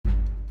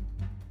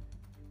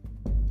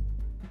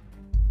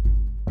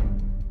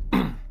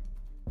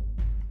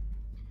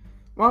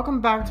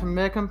Welcome back to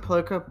American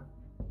Political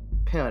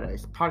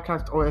Paradise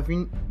podcast, or if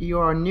you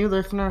are a new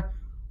listener,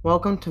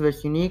 welcome to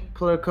this unique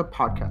political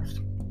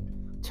podcast.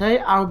 Today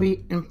I'll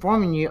be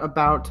informing you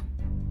about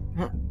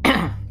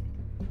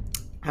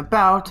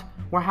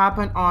what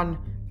happened on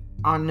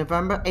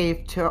November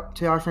 8th,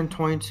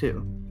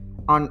 2022,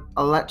 on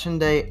Election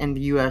Day in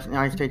the U.S.,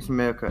 United States of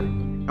America,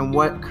 and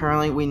what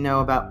currently we know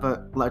about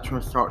the election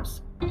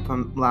results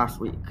from last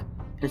week.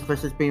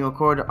 This is being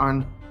recorded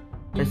on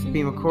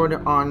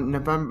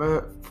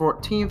November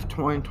 14th,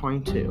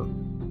 2022.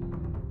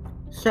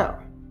 So,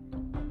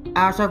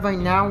 as of right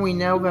now, we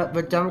know that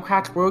the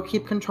Democrats will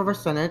keep control of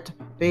the Senate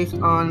based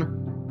on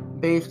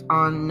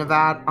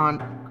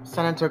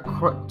Senator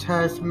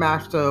Cortez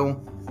Masto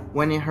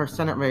winning her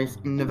Senate race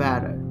in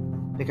Nevada,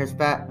 because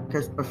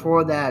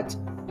before that,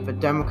 the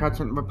Democrats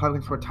and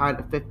Republicans were tied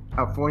at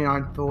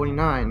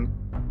 49-49,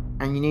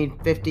 and you need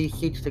 50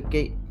 seats to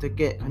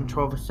get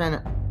control of the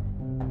Senate,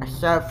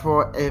 except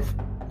for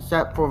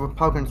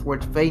Republicans,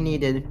 which they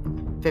needed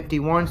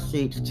 51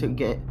 seats to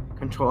get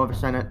control of the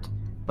Senate,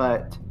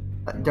 but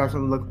it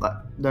doesn't look like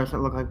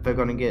they're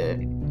gonna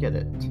get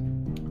it.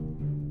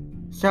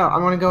 So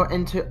I'm gonna go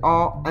into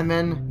all, and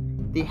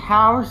then the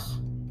House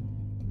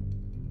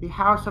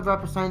of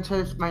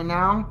Representatives right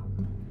now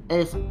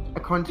is,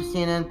 according to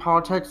CNN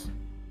Politics,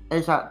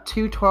 is at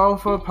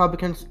 212 for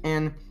Republicans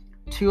and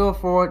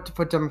 204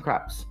 for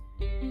Democrats.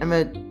 And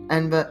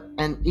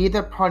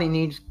either party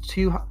needs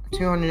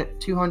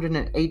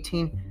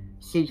 218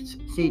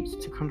 seats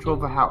to control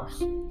the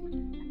House.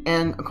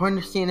 And according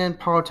to CNN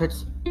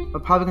Politics,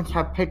 Republicans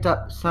have picked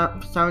up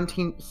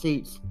 17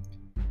 seats,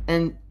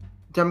 and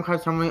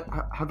Democrats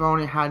have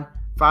only had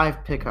 5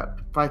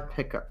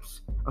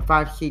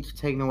 seats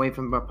taken away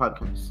from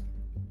Republicans.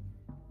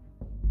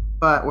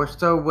 But we're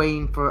still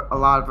waiting for a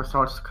lot of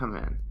results to come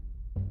in.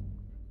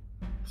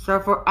 So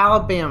for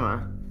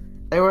Alabama,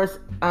 there was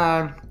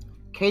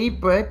Katie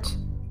Britt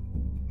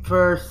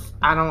versus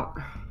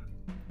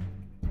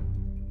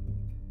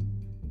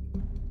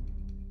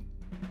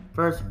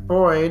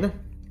Boyd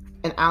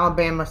in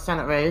Alabama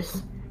Senate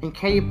race, and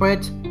Katie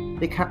Britt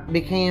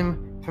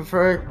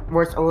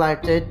was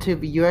elected to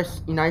the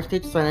United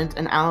States Senate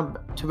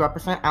to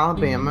represent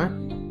Alabama,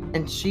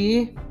 and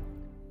she,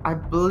 I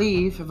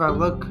believe, if I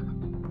look,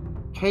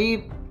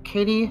 Katie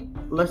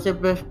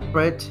Elizabeth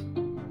Britt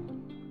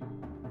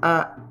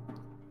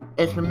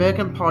is an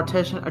American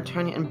politician,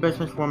 attorney, and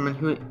businesswoman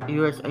who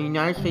is a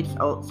United States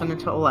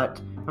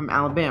Senator-elect from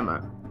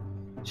Alabama.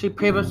 She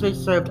previously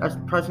served as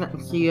president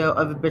and CEO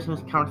of the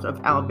Business Council of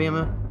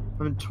Alabama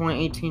from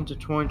 2018 to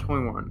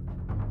 2021,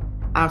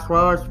 as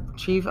well as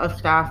chief of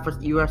staff for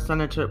U.S.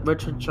 Senator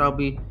Richard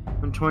Shelby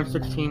from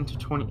 2016 to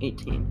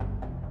 2018.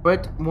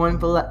 Britt won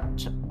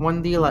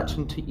the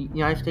election to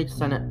United States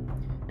Senate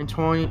in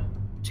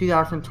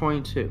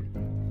 2022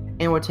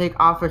 and will take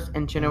office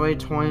in January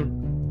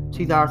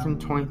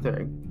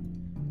 2023.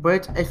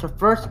 Britt is the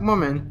first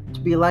woman to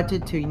be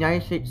elected to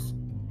United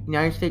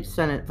States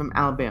Senate from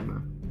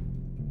Alabama,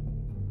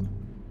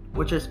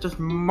 which is just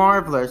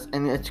marvelous,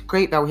 and it's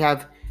great that we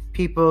have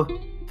people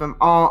from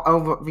all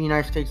over the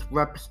United States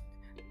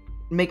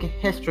making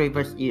history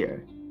this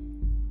year.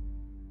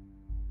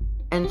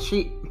 And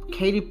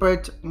Katie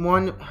Britt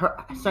won her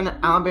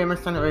Alabama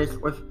Senate race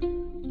with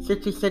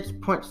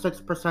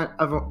 66.6%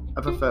 of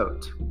a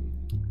vote.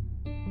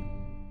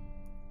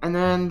 And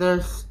then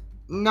there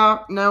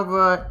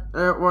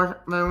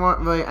weren't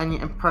really any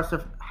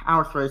impressive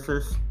House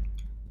races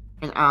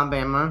in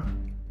Alabama.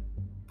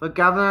 The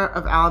governor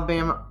of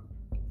Alabama,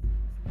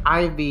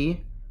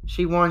 Ivey,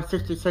 she won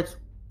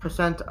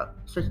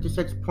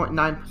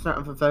 66.9%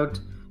 of the vote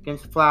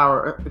against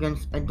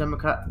a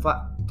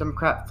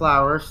Democrat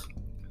Flowers.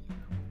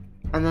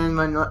 And then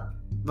the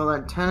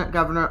lieutenant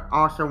governor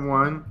also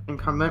won,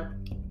 incumbent.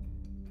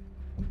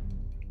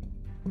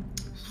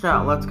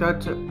 So let's go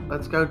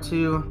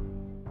to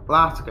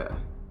Alaska.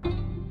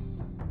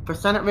 For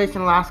Senate race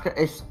in Alaska,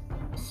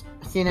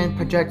 CNN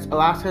projects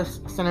Alaska's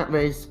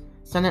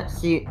Senate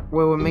seat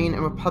will remain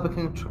in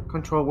Republican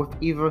control with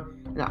either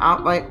an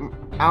outright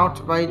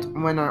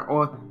winner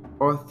or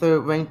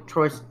third ranked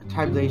choice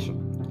tabulation.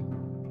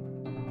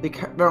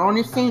 They're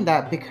only saying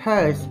that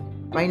because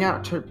right now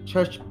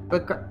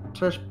Trishbeka,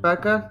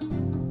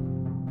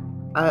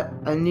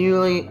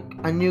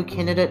 a new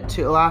candidate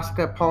to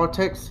Alaska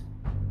politics,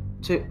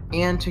 to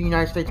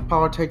United States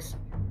politics,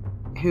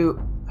 who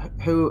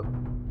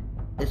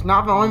is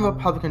not the only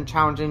Republican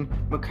challenging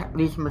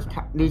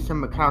Senator Lisa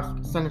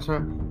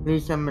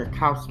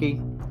Murkowski.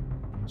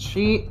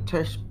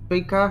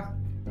 Trishbeka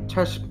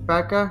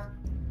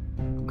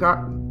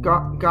got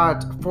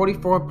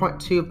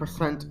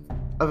 44.2%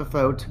 of the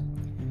vote,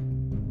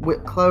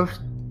 with close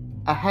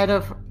ahead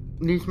of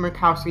Lisa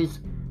Murkowski's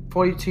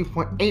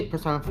 42.8%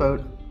 of the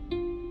vote.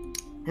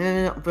 And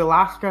then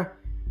Alaska,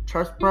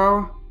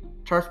 Trustboro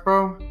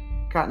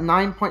got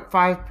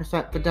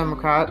 9.5% for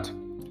Democrat.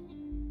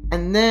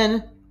 And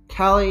then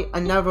Kelly,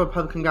 another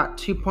Republican, got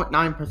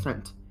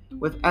 2.9%,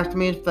 with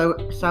estimated vote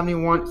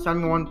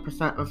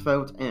 71% of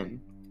vote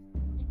in.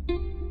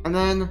 And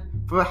then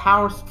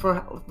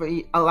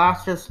the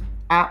Alaska's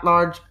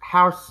at-large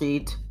House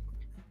seat,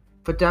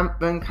 the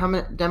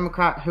incumbent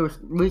Democrat who was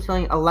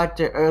recently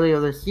elected earlier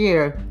this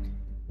year,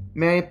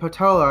 Mary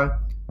Peltola,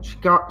 she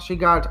got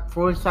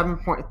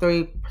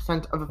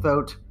 47.3% of the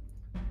vote,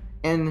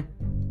 and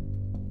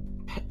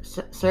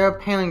Sarah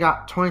Palin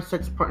got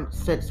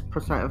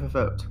 26.6% of the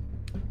vote,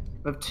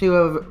 with two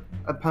of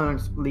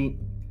opponents lead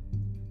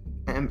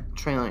and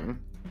trailing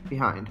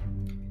behind,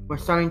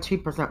 with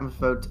 72% of the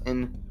vote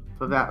in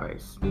for that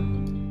race.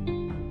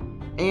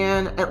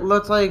 And it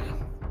looks like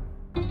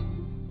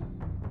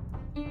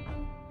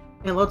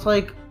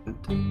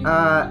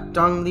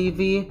Don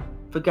Levy,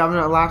 the governor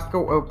of Alaska,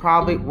 will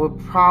probably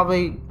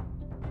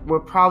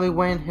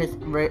win his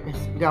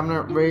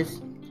governor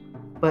race,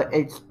 but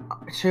it's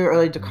too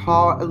early to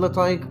call. It looks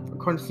like,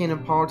 according to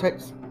CNN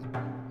Politics,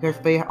 because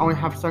they only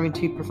have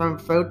 72% of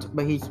the vote,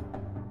 but he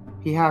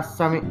has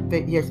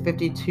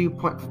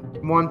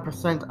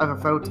 52.1% of the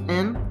vote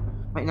in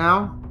right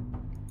now.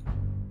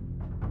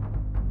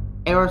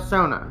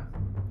 Arizona.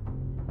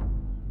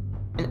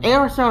 In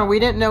Arizona, we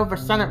didn't know the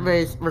Senate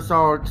race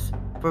results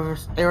for the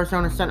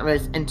Arizona Senate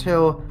race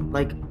until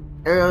late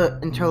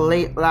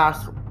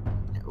last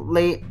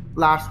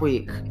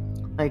week,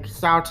 like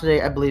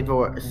Saturday, I believe it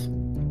was.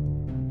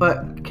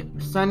 But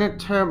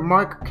Senator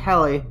Mark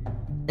Kelly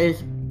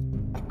is,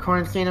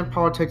 according to CNN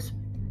Politics,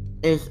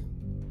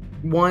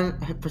 won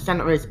the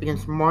Senate race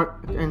against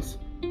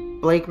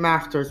Blake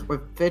Masters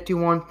with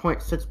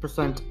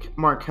 51.6%.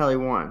 Mark Kelly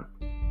won,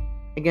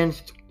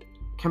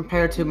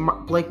 compared to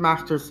Blake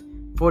Masters'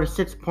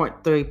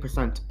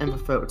 46.3% in the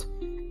vote,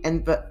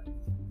 and the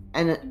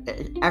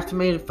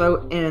estimated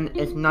vote in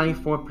is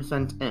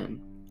 94%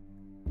 in.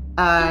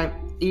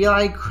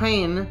 Eli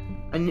Crane,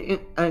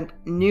 a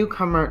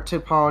newcomer to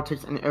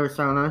politics in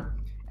Arizona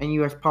and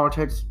U.S.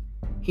 politics,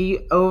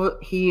 he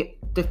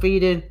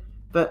defeated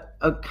the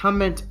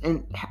incumbent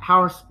in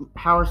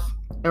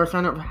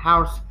Arizona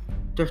House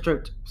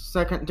District,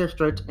 2nd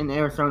District in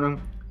Arizona,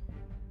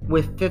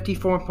 with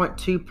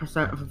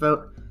 54.2% of the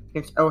vote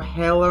against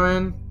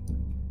O'Halloran's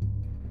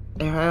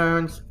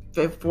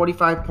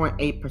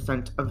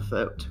 45.8% of the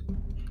vote.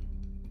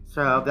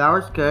 So that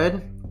was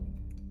good.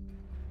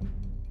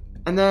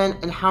 And then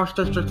in House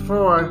District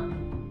 4,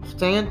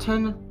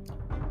 Stanton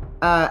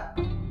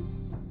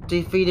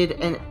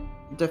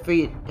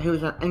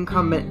who's an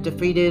incumbent,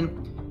 defeated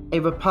a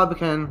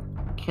Republican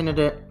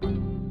candidate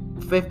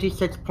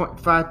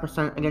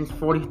 56.5% against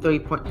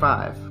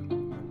 43.5%.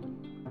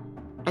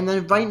 And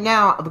then right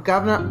now, the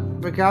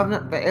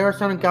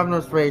Arizona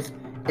governor's race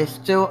is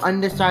still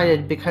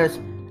undecided because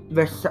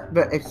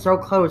it's so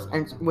close,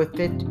 and with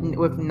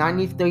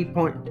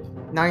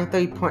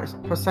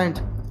 93%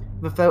 of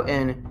the vote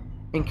in,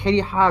 and Katie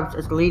Hobbs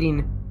is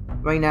leading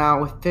right now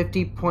with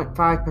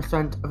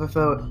 50.5% of the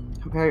vote,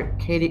 compared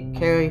to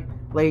Carrie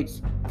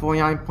Late's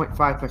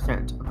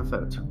 49.5% of the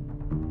vote.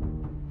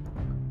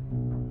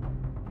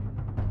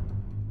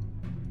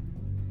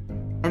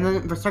 And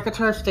then the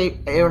Secretary of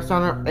State,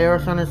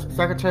 Arizona's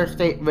Secretary of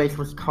State race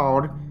was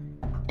called,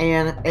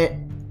 and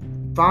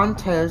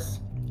Fontes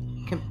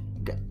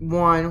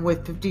won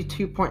with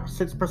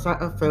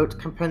 52.6% of the vote,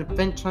 compared to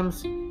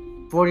Fincham's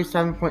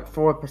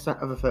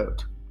 47.4% of the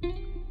vote.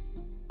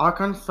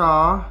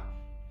 Arkansas,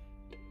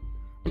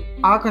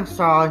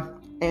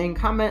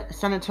 incumbent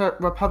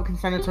Republican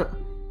Senator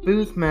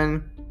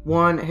Boozman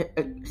won with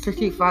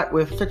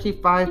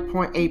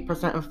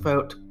 65.8% of the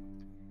vote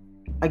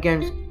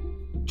against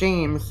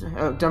James,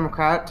 a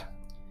Democrat,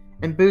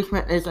 and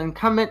Boozman is an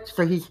incumbent,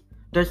 so he's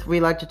just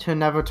reelected to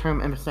another term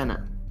in the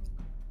Senate.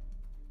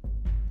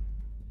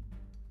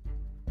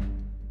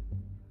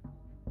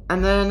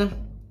 And then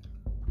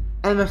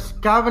in the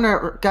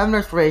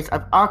governor's race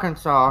of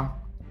Arkansas,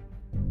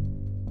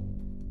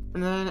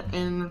 and then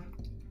in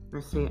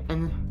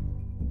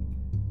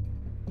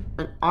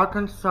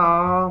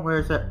Arkansas, where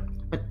is it?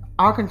 In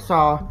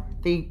Arkansas,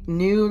 the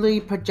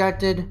newly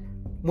projected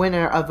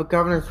winner of the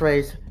governor's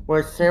race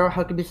was Sarah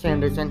Huckabee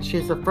Sanders, and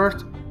she's the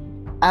first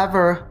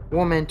ever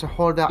woman to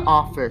hold that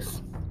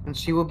office, and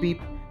she will be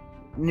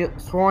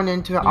sworn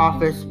into the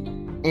office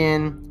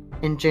in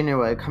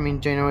coming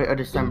January or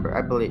December,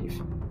 I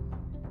believe.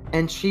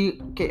 And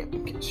she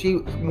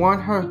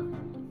won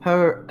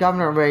her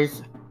governor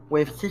race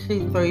with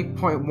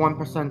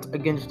 63.1%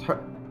 against her,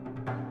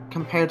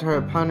 compared to her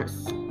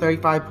opponent's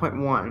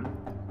 35.1%.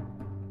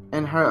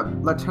 And her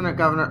lieutenant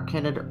governor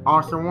candidate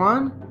also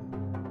won.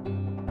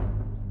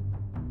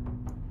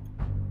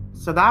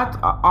 So that's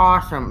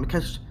awesome,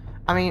 because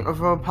a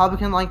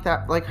Republican like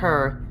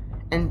her,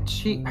 and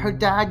her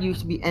dad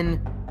used to be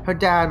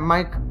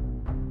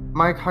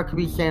Mike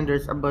Huckabee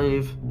Sanders, I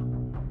believe.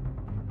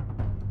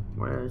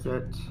 Where is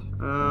it?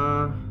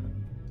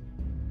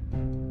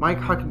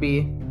 Mike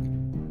Huckabee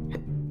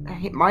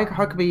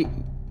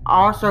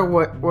also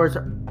was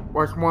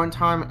one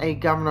time the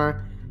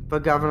governor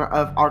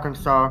of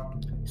Arkansas.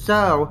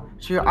 So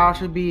she'll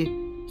actually be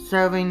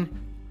serving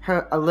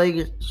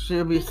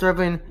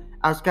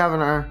as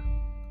governor,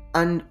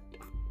 and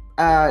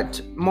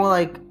more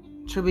like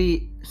should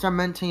be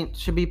cementing,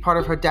 should be part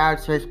of her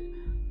dad's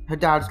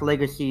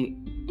legacy,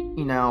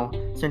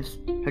 since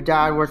her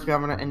dad was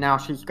governor and now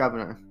she's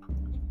governor.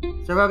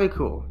 So that'd be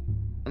cool.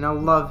 And I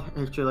love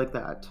history like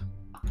that.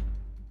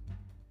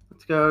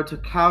 Let's go to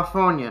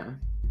California.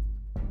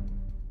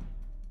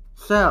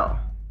 So,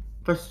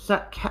 for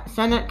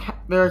Senate,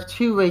 there's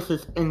 2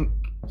 races in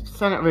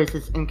Senate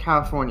races in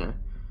California.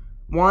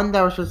 One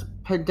that was just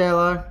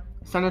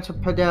Senator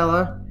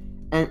Padilla,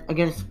 and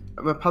against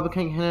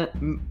Republican candidate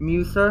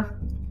Musser,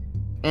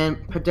 and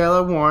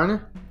Padilla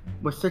won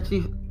with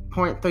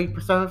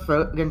 60.3% of the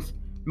vote against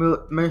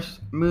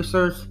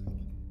Musser's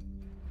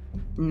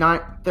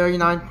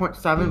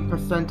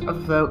 39.7% of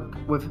the vote,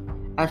 with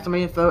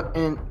estimated vote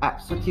in at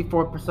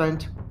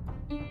 64%.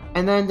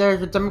 And then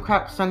there's a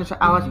Democrat Senator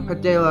Alex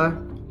Padilla,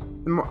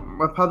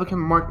 Republican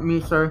Mark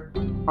Musser,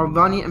 are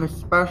running in a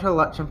special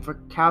election for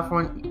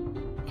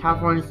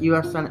California's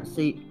U.S. Senate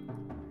seat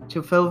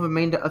to fill the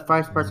remainder of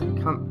Vice President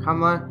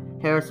Kamala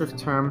Harris's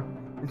term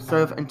and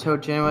serve until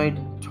January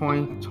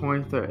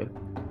 2023.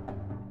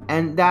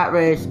 And that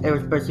race, it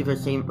was basically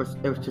the same.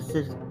 It was just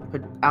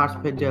Alex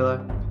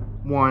Padilla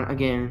won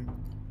again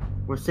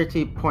with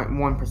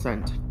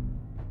 60.1%.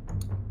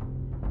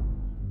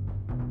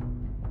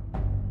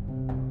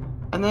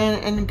 And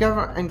then in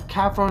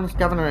California's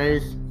governor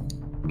race,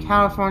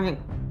 California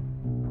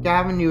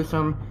Gavin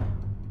Newsom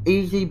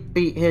easily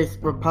beat his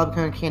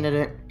Republican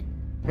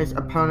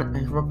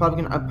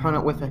Republican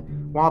opponent with a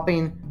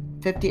whopping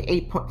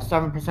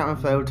 58.7%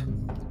 of the vote,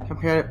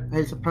 compared to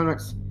his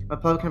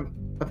Republican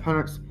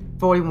opponent's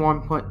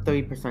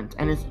 41.3%.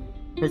 And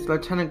his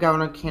lieutenant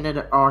governor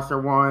candidate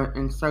also won,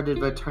 and so did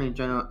the attorney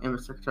general and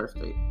the secretary of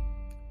state.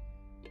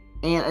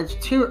 And it's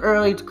too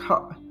early to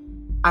call.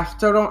 I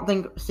still don't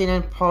think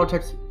CNN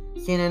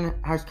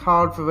has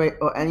called for it,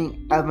 or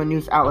any other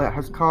news outlet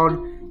has called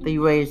the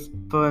race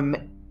for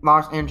the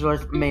Los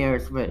Angeles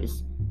mayor's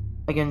race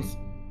because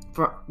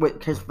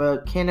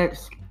the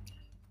candidates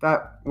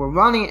that were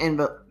running in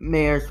the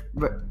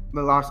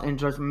Los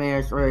Angeles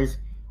mayor's race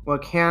were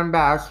Karen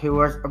Bass, who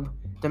was a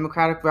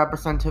Democratic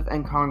representative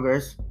in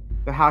Congress,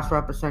 the House of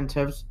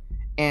Representatives,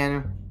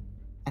 and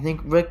I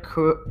think Rick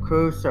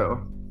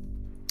Caruso.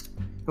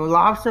 A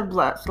lot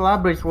of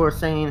celebrities were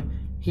saying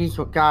he's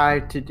the guy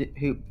to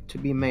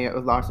be mayor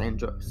of Los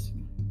Angeles.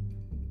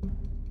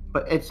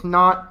 But it's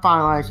not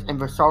finalized in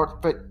results,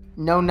 but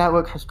no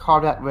network has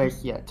called that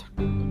race yet.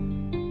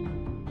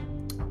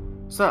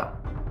 So,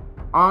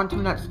 on to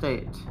the next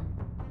state.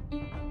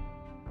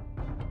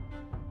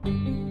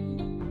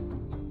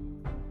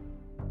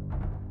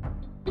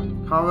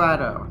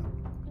 Colorado.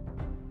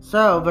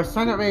 So, the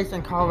Senate race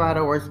in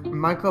Colorado was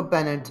Michael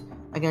Bennet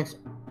against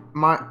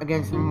I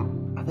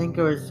think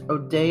it was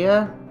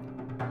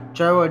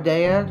Joe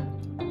O'Dea,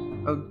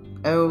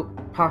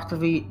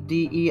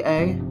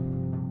 O''DEA.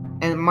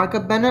 And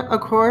Michael Bennet,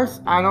 of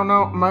course, I don't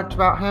know much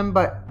about him,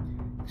 but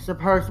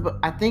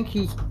I think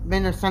he's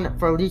been in the Senate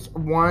for at least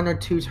 1 or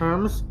 2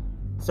 terms,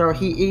 so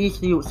he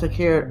easily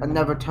secured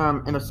another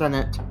term in the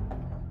Senate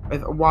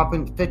with a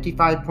whopping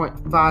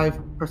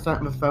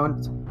 55.5% of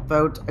the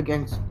vote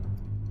against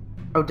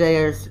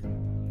O'Dea's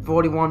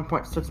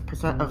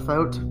 41.6% of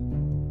vote.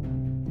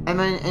 And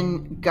then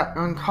in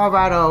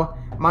Colorado,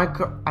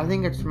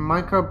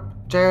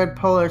 Jared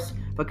Polis,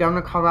 the governor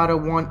of Colorado,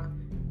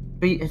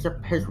 beat his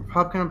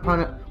Republican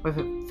opponent with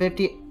a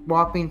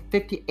whopping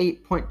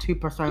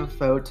 58.2% of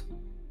vote,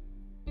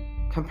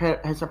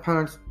 compared to his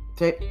opponent's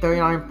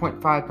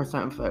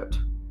 39.5% of vote.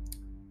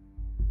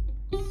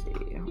 Let's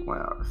see, what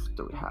else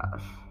do we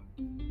have?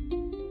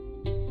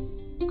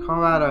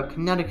 Colorado,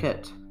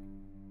 Connecticut.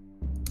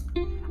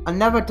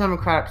 Another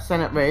Democratic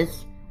Senate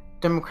race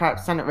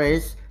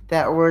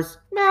that was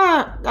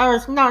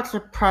not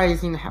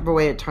surprising the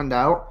way it turned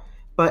out.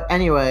 But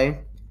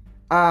anyway,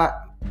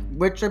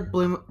 Richard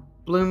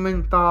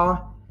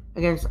Blumenthal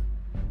against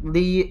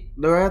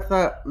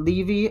Loretta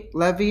Levy.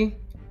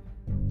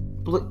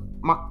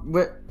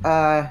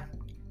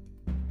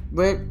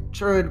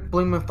 Richard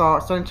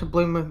Blumenthal, Senator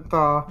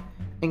Blumenthal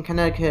in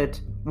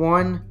Connecticut,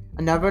 won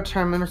another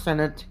term in the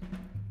Senate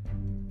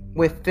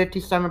with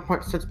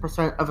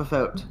 57.6% of the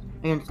vote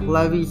against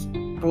Levy's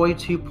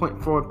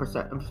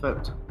 42.4% of the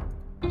vote.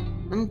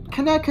 And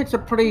Connecticut's a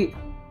pretty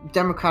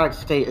Democratic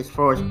state as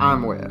far as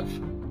I'm aware of.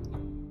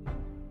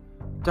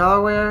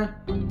 Delaware,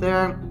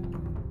 their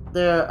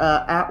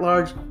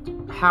at-large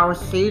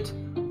House seat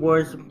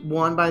was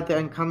won by the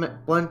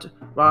incumbent Brent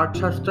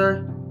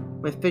Rochester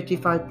with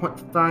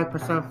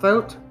 55.5% of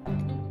vote.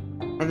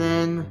 And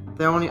then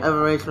the only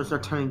other race was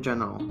Attorney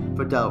General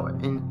for Delaware,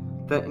 and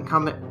the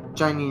incumbent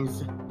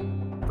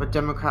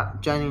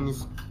Democrat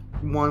Jennings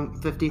won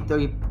with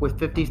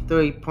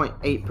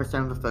 53.8%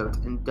 of the vote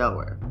in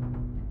Delaware.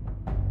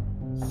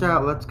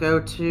 So let's go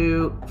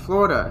to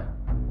Florida.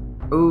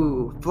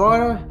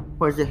 Florida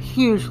was a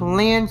huge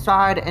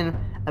landslide and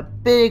a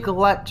big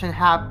election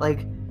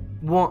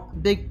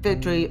big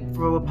victory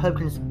for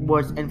Republicans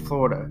was in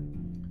Florida.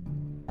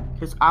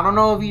 Because I don't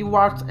know if you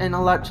watched an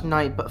election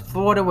night, but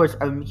Florida was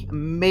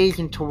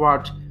amazing to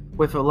watch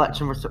with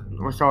election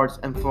results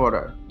in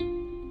Florida.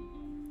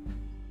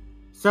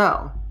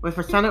 So, with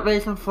the Senate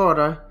race in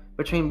Florida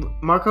between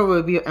Marco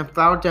Rubio and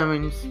Val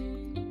Demings,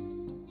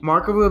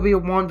 Marco Rubio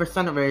won the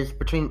Senate race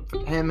between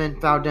him and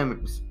Val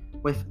Demings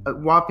with a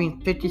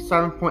whopping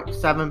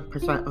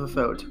 57.7% of the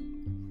vote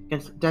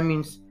against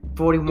Demings'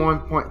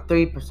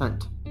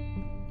 41.3%.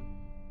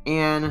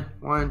 And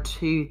 1,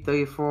 2,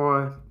 3,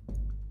 4,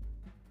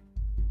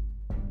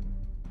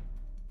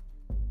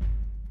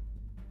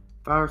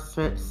 5,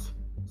 6,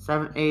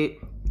 7, 8,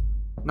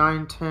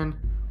 9, 10,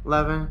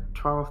 11,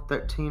 12,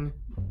 13,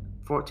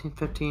 14,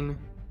 15,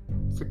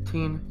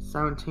 16,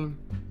 17,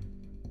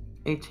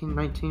 18,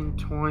 19,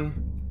 20.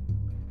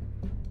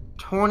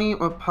 20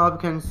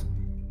 Republicans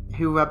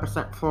who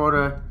represent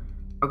Florida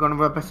are going to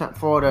represent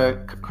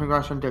Florida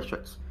congressional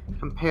districts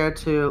compared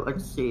to,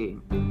 let's see,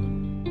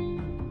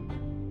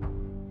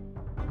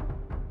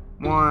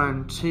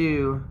 1,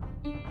 2,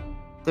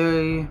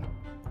 3,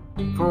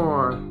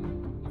 4,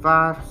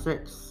 5,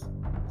 6,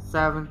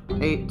 7,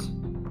 8.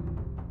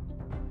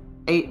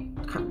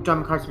 8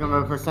 Democrats are going to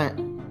represent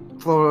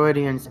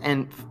Floridians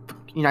in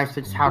United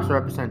States House of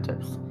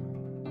Representatives.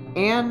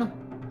 And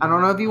I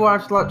don't know if you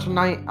watched election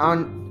night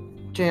on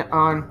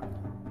November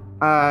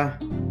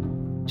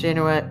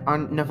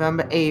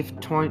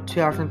 8th,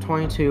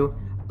 2022,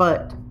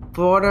 but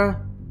Florida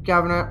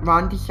Governor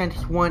Ron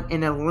DeSantis won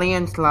in a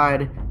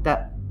landslide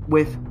that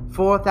with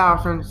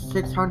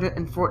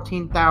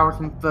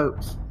 4,614,000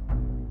 votes,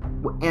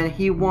 and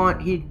he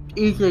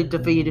easily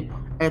defeated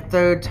a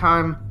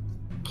third-time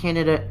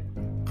candidate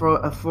for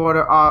a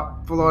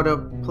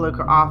Florida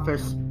political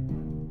office,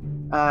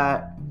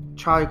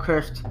 Charlie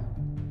Crist,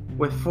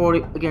 with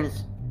 40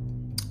 against.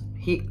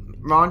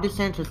 Ron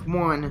DeSantis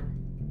won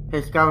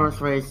his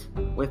governor's race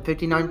with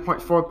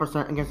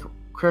 59.4% against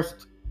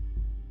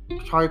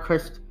Charlie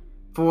Crist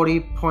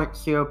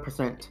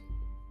 40.0%.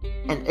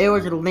 And it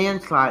was a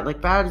landslide.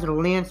 Like, that is a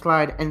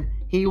landslide, and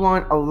he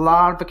won a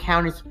lot of the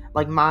counties,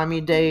 like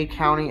Miami-Dade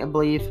County, I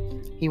believe.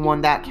 He won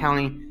that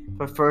county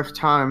for the first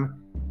time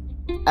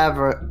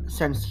ever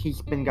since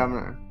he's been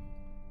governor.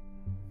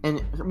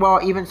 And, well,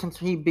 even since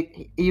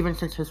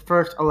his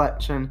first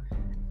election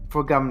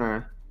for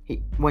governor,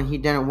 when he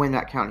didn't win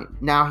that county.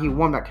 Now he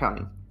won that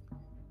county.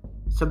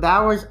 So that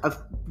was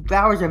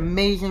an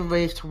amazing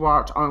race to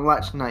watch on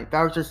election night.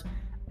 That was just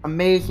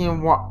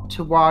amazing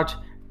to watch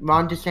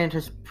Ron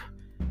DeSantis.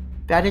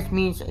 That just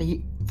means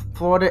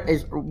Florida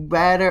is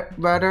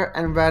redder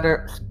and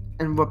redder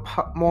and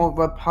more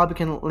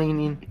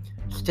Republican-leaning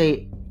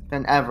state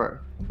than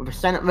ever. With the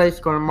Senate race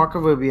going to Marco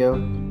Rubio,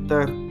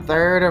 the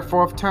third or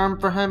fourth term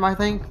for him, I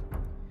think,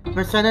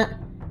 for Senate.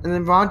 And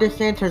then Ron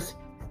DeSantis,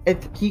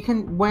 if he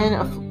can win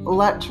an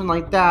election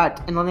like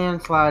that in a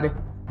landslide,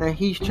 then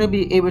he should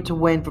be able to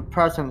win the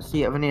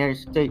presidency of the United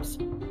States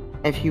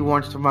if he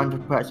wants to run for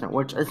president,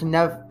 which is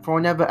for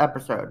another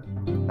episode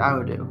that I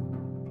would do.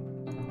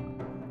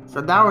 So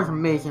that was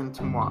amazing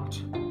to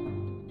watch.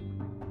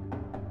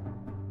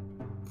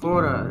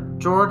 Florida,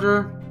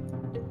 Georgia.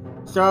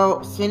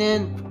 So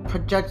CNN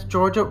projects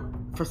Georgia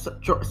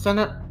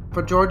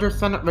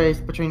Senate race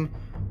between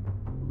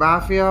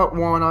Raphael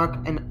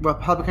Warnock and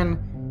Republican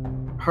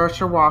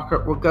Herschel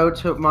Walker will go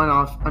to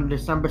runoff on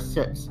December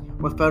 6th,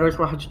 with voters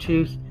will have to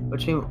choose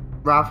between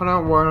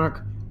Raphael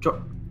Warnock,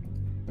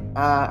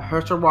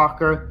 Herschel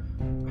Walker,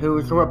 who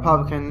is a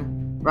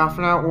Republican.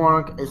 Raphael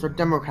Warnock is a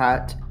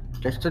Democrat,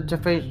 just to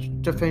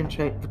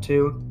differentiate the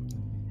two,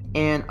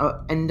 and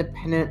an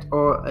independent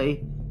or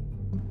a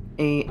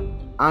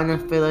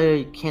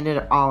unaffiliated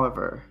candidate,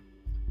 Oliver.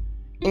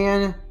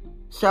 And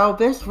so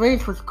this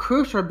race was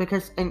crucial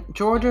because in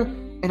Georgia,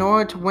 in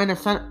order to win a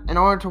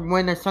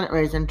Senate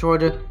race in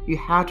Georgia, you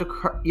have to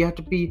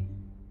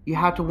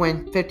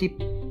win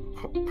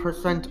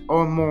 50%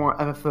 or more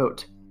of a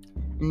vote.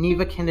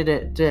 Neither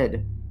candidate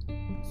did.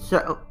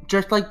 So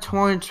just like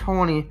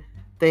 2020,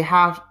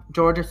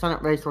 Georgia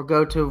Senate race will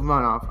go to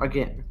runoff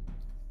again.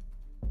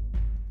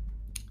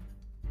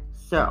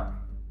 So,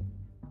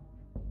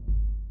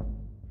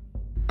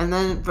 and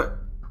then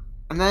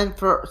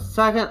for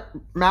second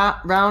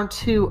round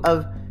 2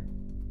 of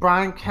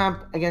Brian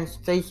Kemp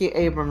against Stacey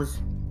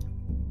Abrams,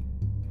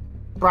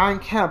 Brian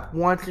Kemp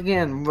once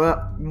again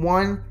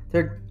won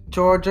the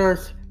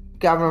Georgia's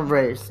governor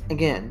race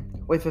again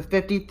with a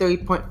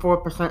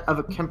 53.4% of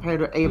it compared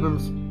to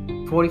Abrams'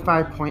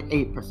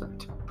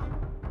 45.8%.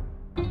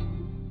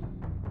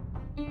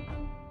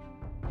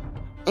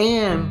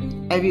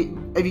 And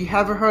if you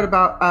haven't heard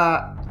about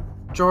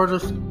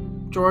Georgia's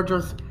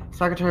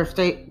Secretary of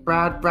State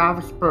Brad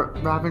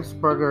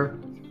Raffensperger,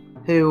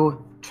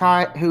 who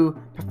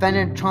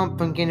prevented Trump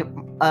from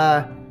getting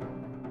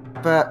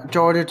for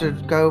Georgia to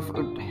go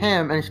for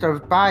him instead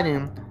of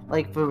Biden,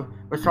 like the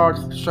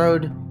results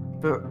showed.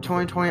 The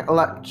 2020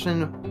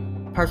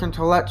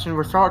 presidential election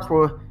results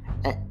were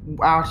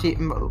actually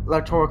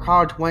electoral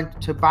college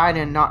went to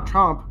Biden, not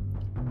Trump.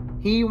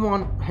 He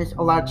won his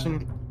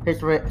election, his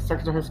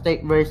Secretary of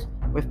State race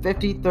with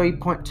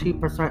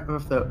 53.2% of the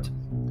vote.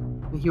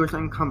 And he was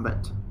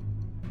incumbent.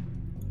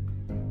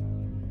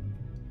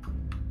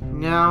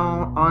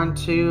 Now on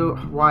to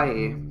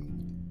Hawaii.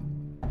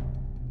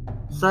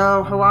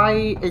 So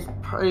Hawaii is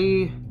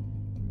pretty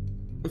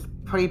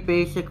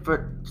basic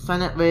for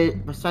Senate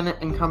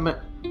incumbent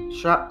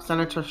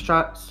Senator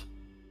Schatz,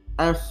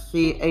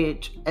 SCHATC.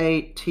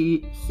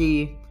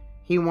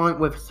 He won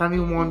with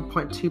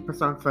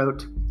 71.2%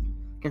 vote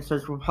against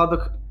his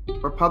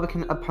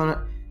Republican opponent,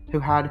 who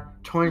had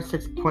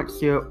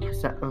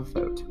 26.0% of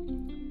vote.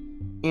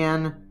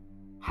 In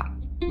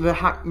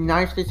the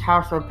United States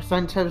House of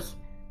Representatives,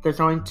 there's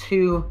only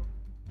 2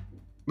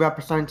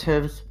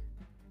 representatives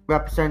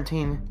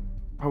representing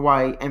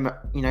Hawaii in the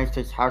United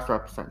States House of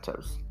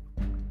Representatives.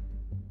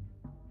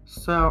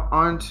 So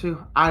on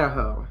to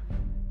Idaho.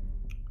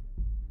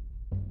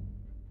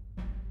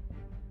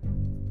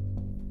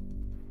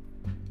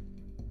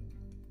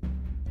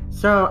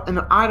 So in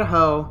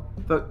Idaho,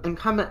 the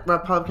incumbent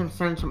Republican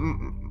Senator,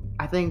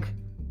 I think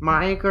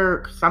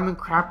Maiker Simon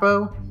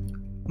Crapo,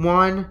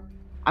 won.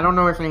 I don't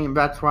know his name,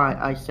 that's why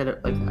I said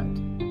it like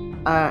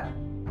that.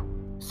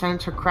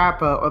 Senator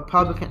Crapo,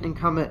 Republican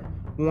incumbent,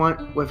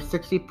 won with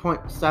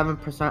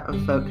 60.7% of the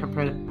vote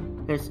compared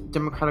to his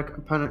Democratic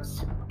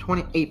opponent's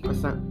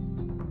 28%.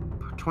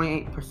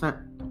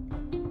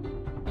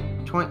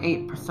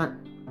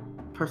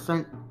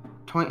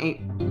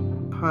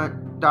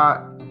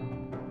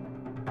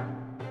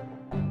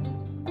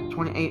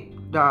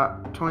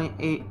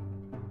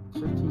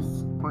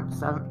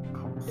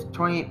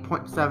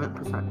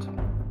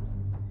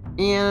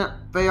 And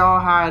they all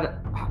had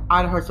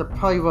Idaho's a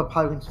pretty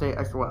Republican state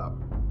as well.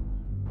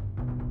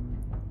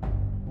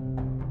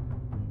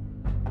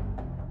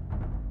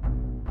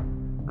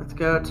 Let's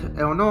go to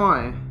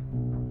Illinois.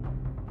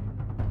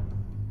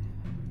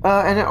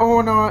 In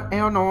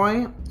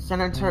Illinois,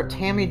 Senator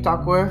Tammy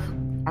Duckworth,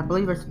 I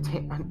believe it's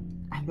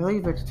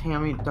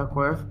Tammy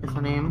Duckworth is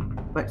her name,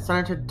 but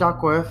Senator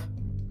Duckworth,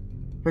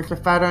 who's a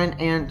veteran,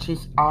 and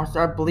she's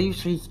also, I believe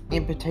she's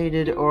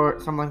amputated or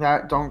something like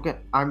that.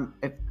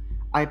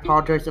 I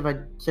apologize if I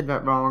said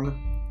that wrong.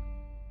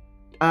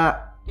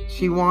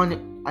 She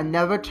won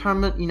another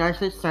term in the United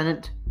States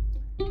Senate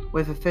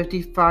with a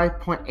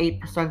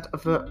 55.8%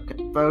 of the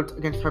vote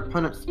against her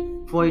opponent's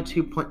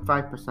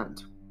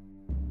 42.5%.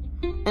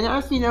 And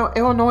as you know,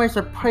 Illinois is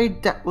a pretty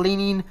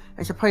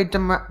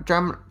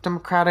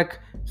Democratic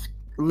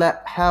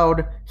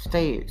held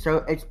state,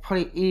 so it's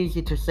pretty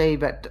easy to say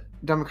that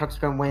Democrats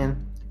are going to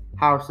win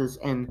House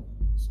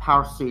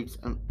seats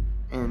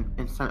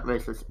and Senate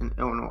races in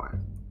Illinois.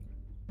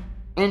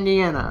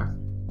 Indiana.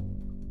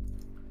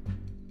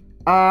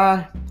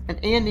 In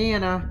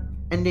Indiana,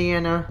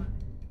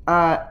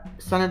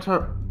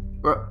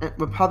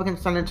 Republican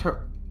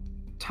Senator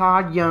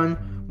Todd Young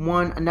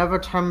won another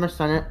term in the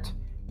Senate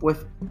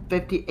with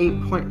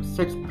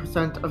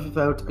 58.6% of the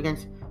vote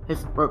against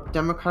his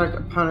Democratic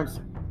opponent's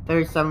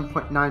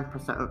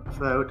 37.9% of the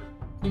vote.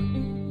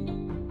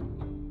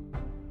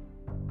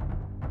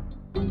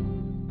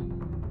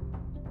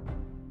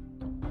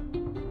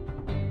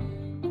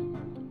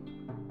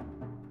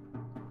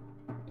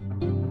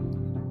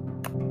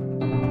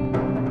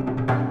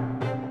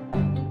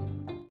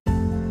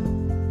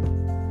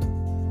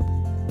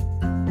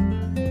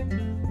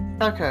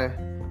 Okay,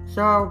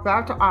 so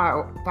back to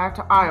Iowa.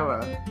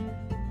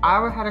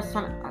 Iowa had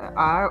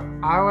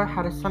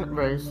a Senate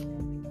race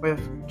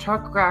with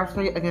Chuck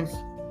Grassley against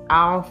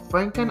Al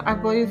Franken, I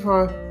believe,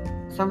 or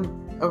some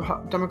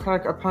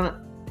Democratic opponent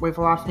with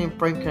the last name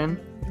Franken.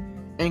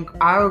 And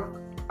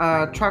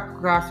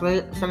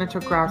Senator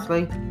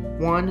Grassley,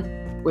 won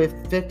with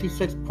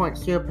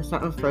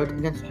 56.0% of the vote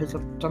against his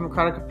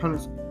Democratic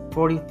opponent's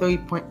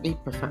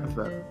 43.8% of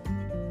the vote.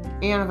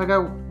 And if I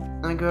go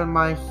to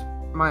my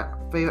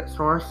favorite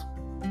source,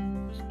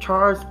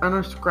 Charles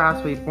Ernest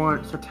Grassley,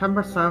 born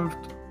September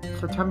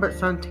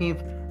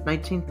 17th,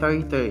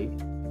 1933.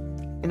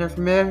 In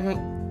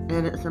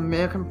its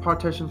American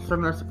politician,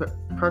 serving as the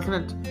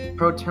President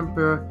pro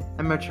tempore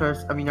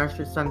emeritus of the United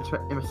States Senator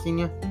and a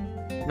senior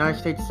United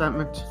States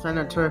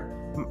Senator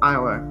from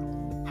Iowa,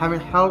 having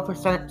held the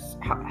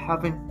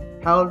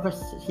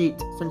seat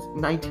since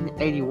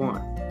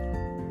 1981.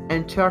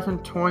 In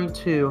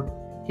 2022,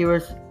 he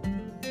was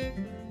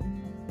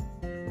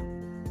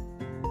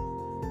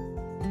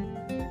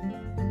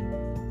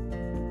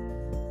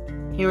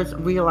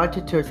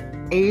re-elected to his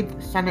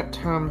 8th Senate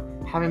term,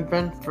 having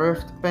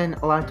first been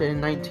elected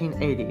in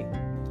 1980.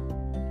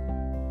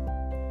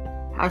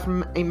 As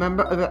a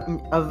member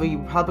of the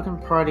Republican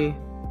Party,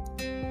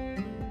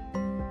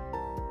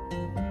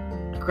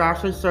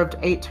 Grassley served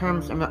 8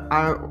 terms in the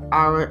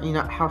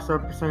Iowa House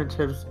of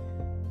Representatives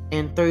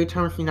and 3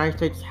 terms in the United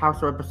States House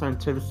of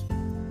Representatives.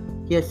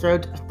 He has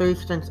served 3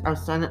 stints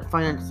as Senate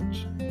Finance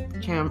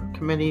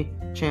Committee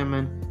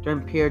Chairman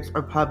during periods of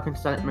Republican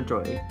Senate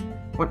majority.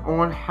 When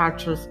Orrin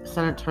Hatcher's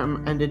Senate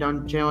term ended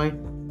on January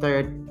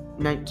 3rd,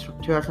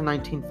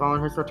 2019,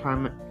 following his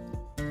retirement,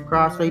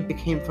 Grassley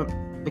became the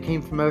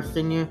most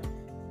senior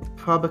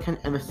Republican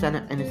in the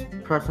Senate and its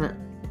President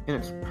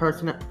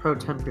pro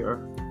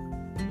tempore.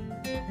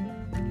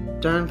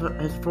 During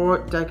his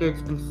 4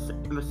 decades in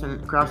the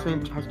Senate,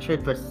 Grassley has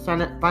chaired the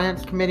Senate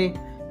Finance Committee,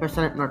 the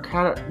Senate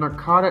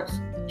Narcotics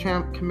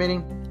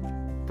Committee,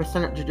 the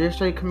Senate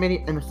Judiciary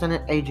Committee, and the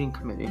Senate Aging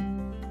Committee.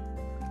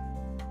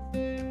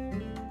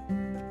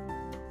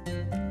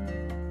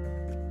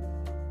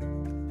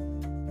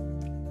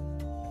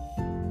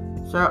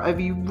 So if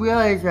you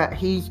realize that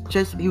he was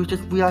just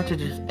reelected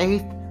his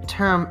 8th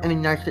term in the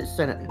United States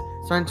Senate,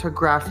 Senator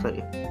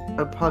Grassley,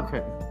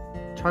 Republican,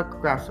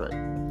 Chuck Grassley.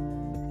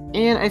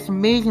 And it's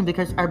amazing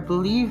because I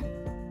believe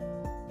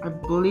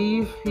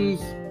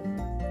he's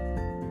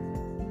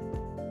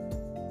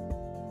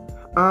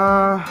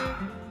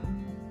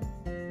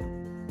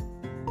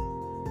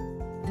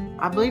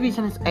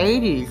in his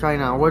 80s right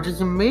now, which is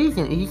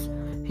amazing.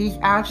 He's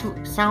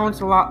actually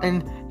sounds a lot,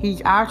 and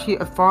he's actually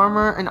a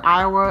farmer in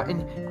Iowa,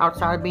 and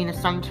outside of being a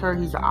senator,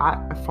 he's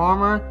a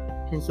farmer.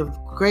 He's a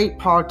great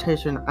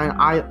politician, and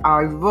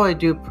I really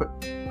do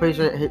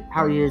appreciate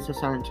how he is a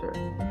senator.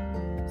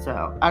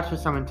 So that's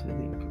just something to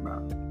think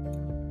about.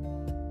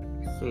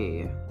 Let's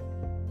see.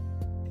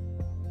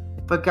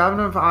 The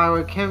governor of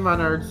Iowa, Kim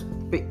Reynolds,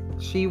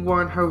 she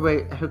won her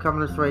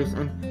governor's race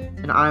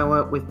in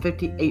Iowa with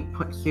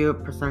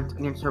 58.0%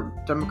 against her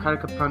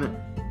Democratic opponent,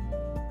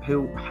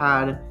 who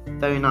had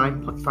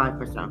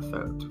 39.5%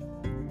 vote.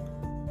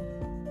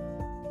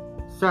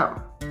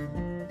 So,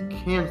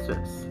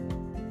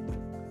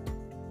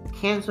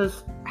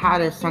 Kansas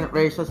had a Senate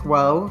race as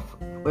well,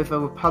 with a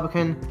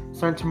Republican,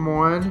 Senator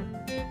Moran,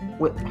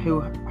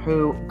 who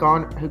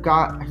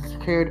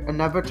secured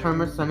another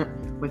term of Senate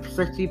with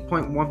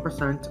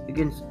 60.1%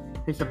 against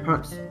his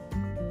opponent's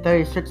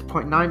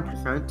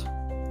 36.9%.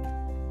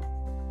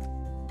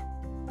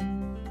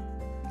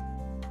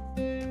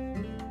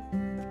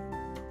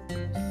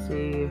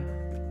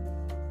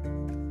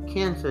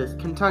 Kansas,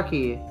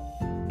 Kentucky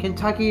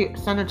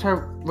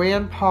Senator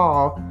Rand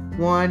Paul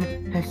won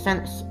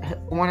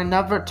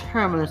another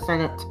term in the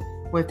Senate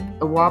with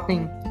a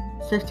whopping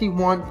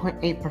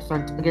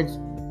 61.8% against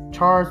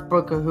Charles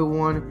Booker,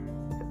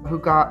 who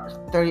got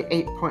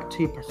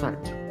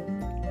 38.2%.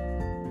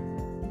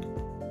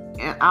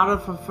 And out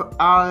of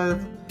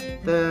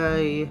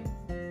the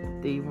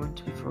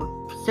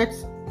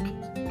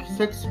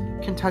 6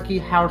 Kentucky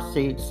House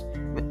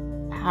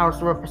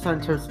of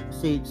Representatives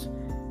seats,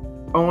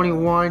 only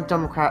 1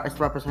 Democrat is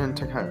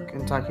represented in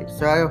Kentucky.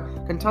 So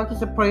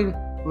Kentucky's a pretty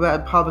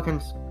Republican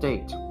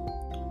state,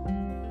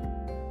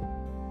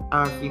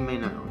 as you may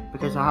know,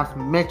 because it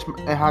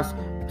has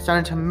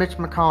Senator Mitch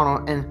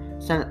McConnell and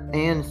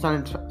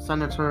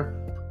Senator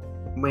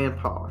Rand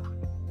Paul.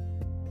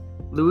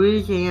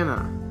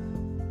 Louisiana,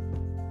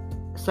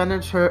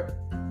 Senator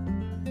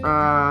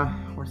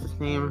what's his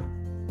name?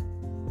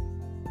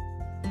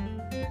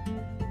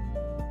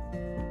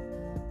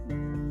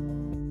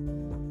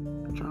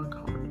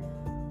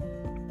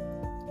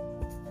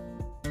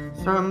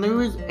 So in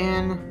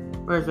Louisiana,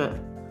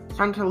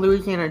 Senator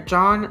Louisiana,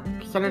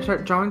 Senator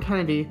John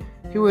Kennedy,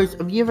 who is,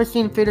 if you ever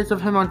seen videos of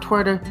him on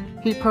Twitter,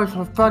 he posts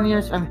the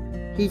funniest, and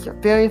he's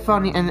very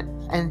funny, and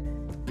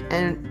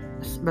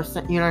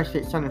the United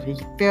States Senate,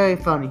 he's very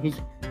funny. He's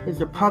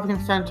a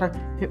Republican senator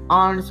who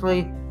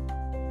honestly,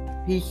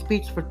 he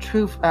speaks for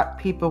truth that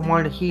people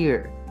want to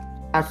hear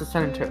as a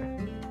senator.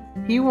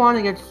 He won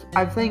against,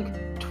 I think,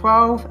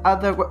 12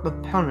 other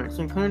opponents,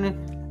 including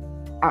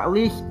at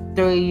least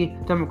 3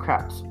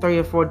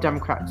 or 4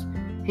 Democrats.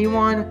 He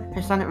won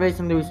his Senate race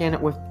in Louisiana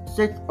with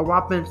a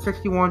whopping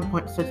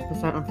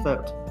 61.6% of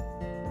vote.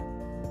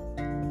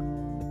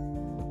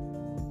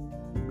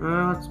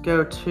 Let's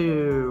go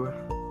to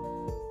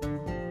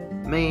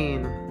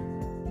Maine.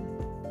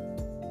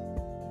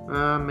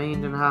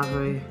 Maine didn't have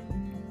a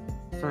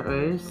Senate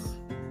race.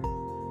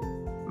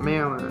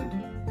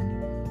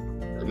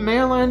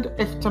 Maryland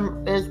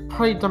is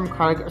pretty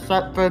Democratic,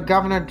 except for the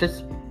governor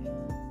just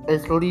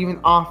is leaving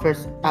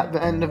office at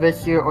the end of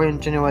this year or in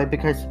January,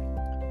 because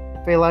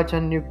they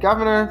elected a new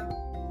governor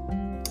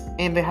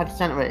and they had a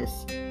Senate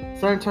race.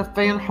 Senator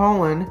Van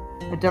Hollen,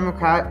 a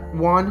Democrat,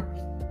 won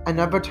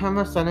another term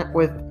of Senate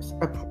with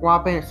a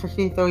whopping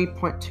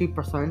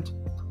 63.2%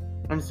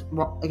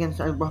 against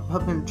a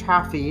Republican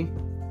Chaffee.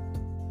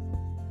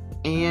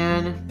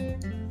 And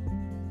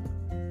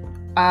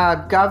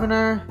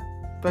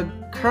the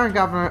current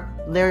governor,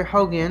 Larry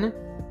Hogan,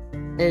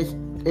 is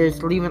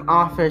leaving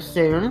office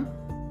soon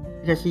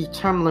because he's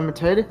term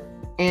limited.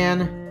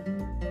 And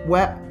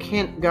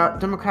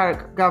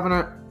Democratic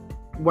Governor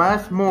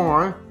Wes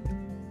Moore,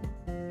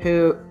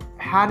 who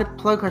had a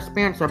political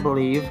experience, I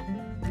believe,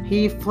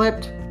 he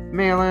flipped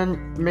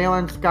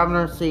Maryland's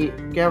governor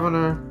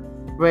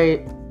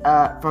rate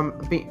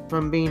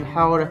from being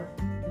held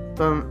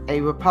from a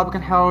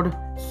Republican-held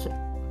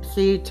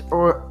seat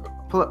or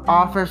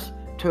office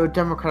to a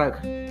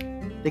Democratic,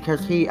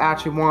 because he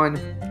actually won.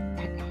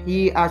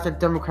 He, as a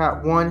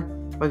Democrat,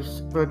 won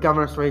the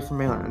governor's race in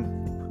Maryland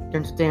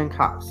against Dan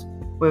Cox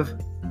with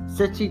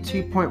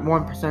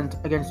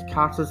 62.1% against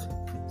Cox's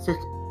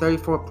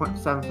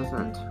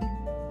 34.7%.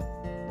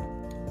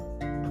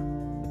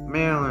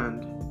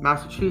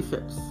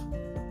 Massachusetts.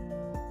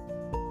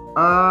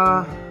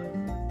 Uh,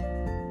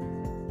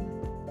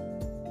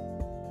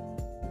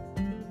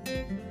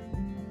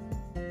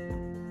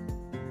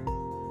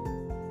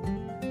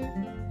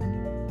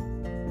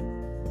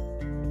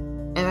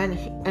 and then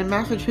in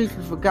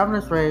Massachusetts, the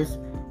governor's race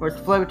was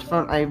flipped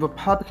from a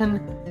Republican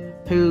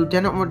who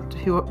didn't want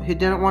to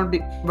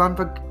run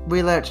for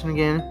re-election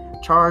again,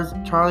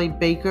 Charlie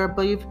Baker, I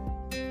believe,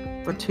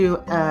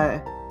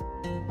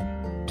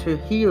 to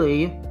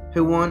Healy,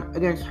 who won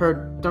against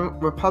her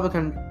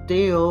Republican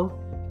Diehl,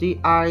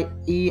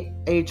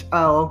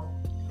 Diehl,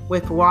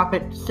 with a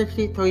whopping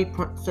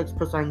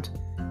 63.6%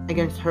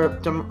 against her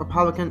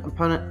Republican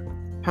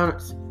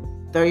opponent's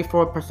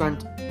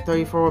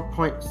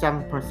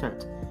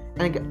 34.7%.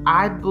 And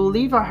I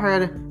believe I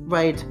heard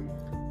right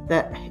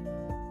that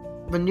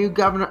the new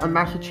governor of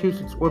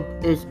Massachusetts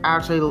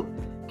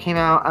came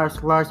out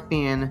as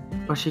lesbian,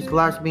 or she's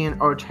lesbian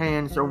or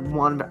trans or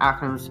one of the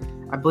acronyms.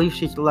 I believe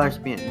she's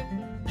lesbian.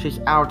 She's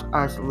out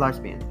as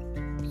lesbian.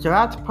 So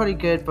that's pretty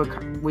good for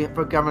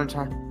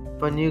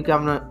a new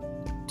governor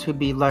to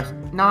be less.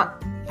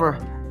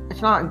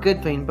 It's not a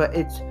good thing, but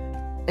it's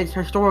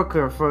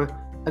historical for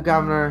a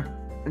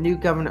new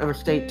governor of a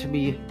state to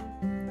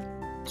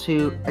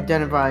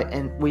identify,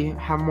 and we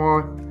have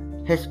more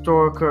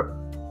historical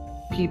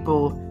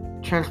people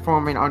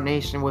transforming our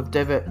nation with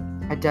different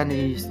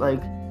identities,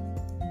 like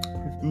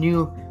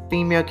new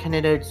female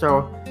candidates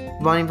are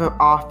running for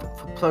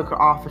political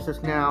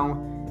offices now,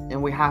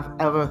 and we have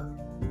other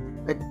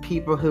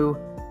people who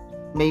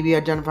maybe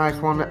identify as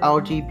one of the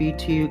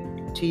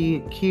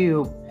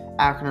LGBTQ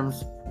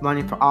acronyms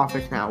running for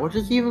office now, which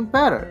is even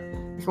better.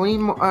 So we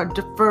need a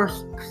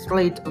diverse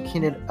slate of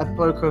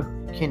political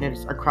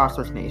candidates across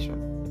this nation.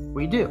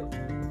 We do.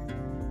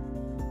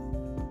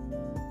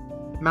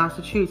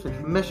 Massachusetts,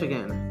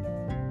 Michigan.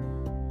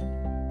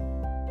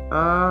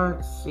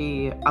 Let's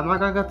see. I'm not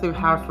gonna go through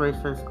House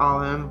races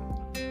all of them,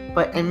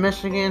 but in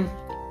Michigan,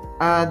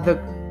 the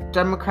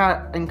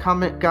Democrat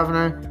incumbent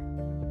governor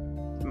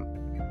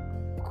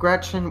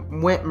Gretchen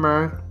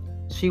Whitmer,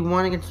 she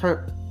won against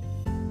her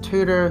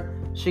tutor.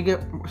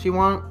 She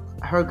won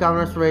her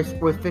governor's race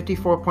with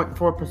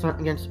 54.4%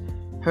 against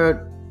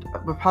her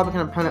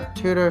Republican opponent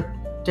Tudor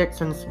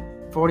Dixon's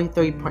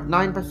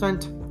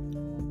 43.9%.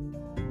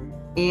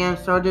 And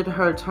so did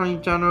her attorney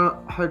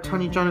general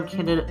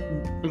candidate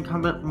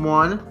incumbent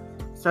won.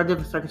 So did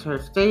the Secretary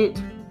of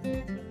State.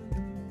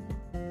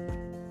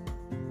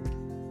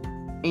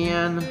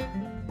 And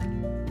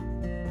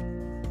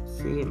let's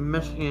see,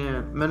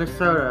 Michigan,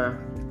 Minnesota.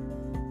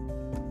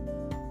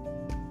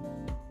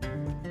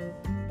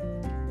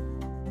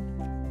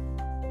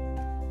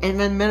 And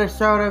then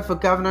Minnesota, for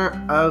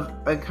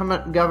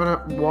incumbent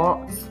governor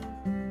Walz,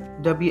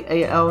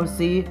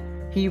 W-A-L-Z,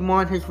 he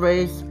won his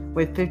race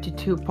with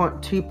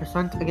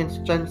 52.2%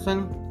 against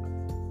Jensen.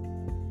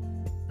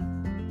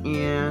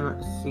 And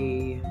let's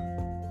see,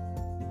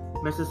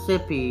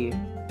 Mississippi.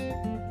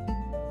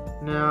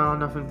 No,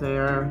 nothing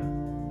there.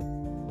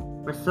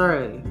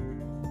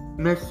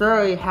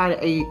 Missouri had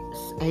a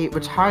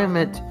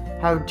retirement.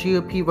 Had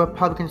GOP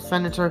Republican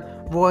Senator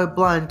Roy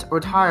Blunt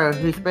retire,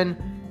 who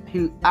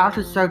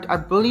actually served, I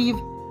believe,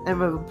 in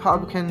the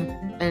Republican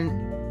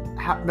in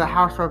the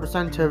House of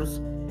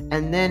Representatives,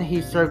 and then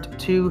he served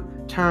 2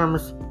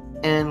 terms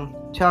in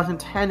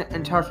 2010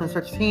 and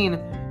 2016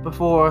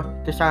 before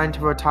deciding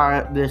to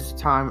retire this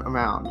time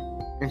around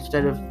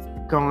instead of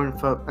going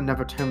for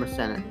another term of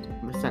Senate.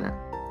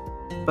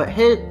 But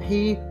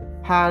he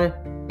had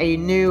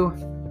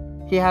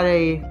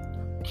a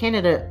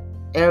candidate,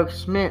 Eric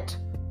Schmidt,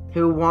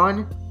 who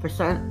won the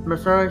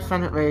Missouri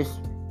Senate race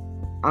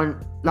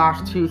on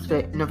last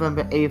Tuesday,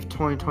 November 8th,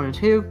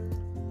 2022,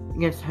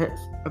 against his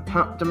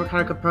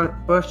Democratic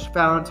opponent Bush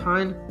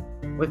Valentine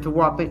with a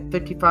whopping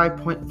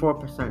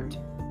 55.4%.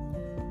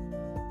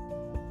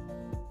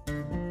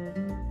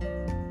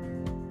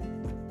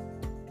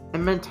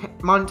 And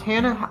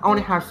Montana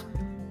only has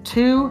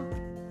two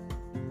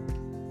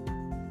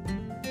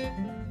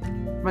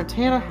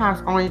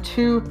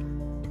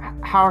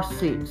House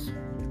seats.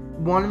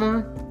 One of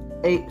them,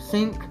 a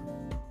Sink,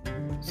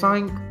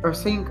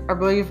 I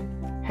believe,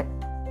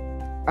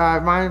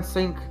 Ryan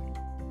Sink,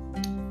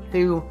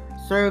 who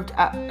served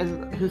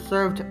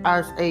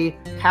as a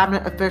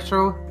cabinet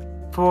official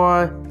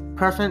for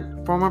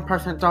former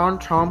President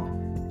Donald Trump,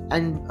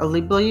 and I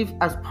believe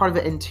as part of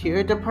the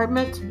Interior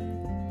Department.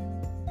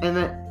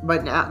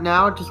 But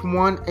now just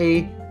won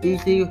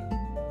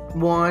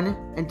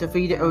and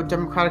defeated a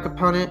Democratic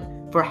opponent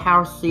for a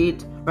House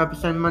seat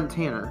representing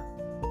Montana.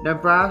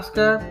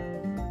 Nebraska,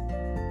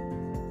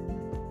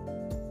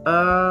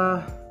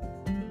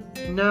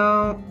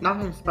 no,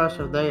 nothing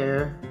special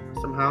there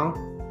somehow.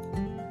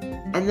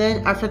 And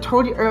then, as I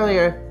told you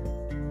earlier,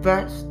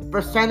 the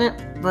Senate,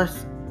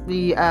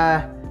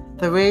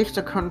 the race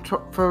to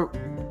control for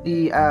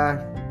the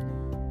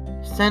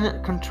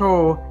Senate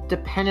control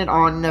depended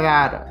on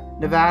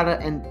Nevada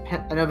and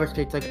other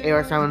states like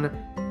Arizona,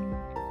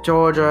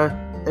 Georgia.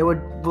 It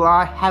would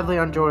rely heavily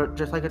on Georgia,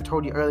 just like I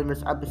told you earlier in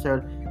this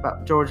episode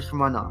about Georgia's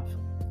runoff.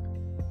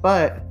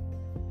 But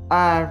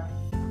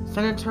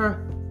Senator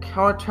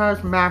Cortez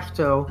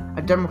Masto,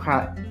 a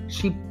Democrat,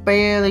 she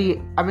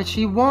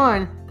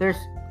won. There's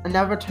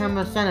another term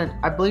in the Senate.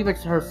 I believe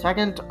it's her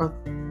second or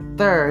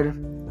third.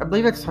 I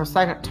believe it's her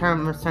second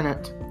term in the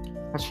Senate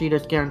that she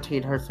just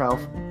guaranteed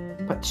herself.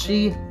 But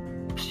she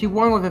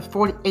won with a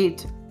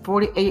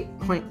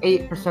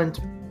 48.8%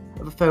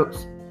 of the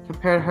votes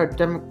compared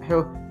to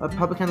her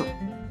Republican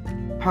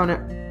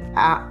opponent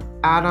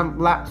Adam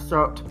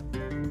Laxalt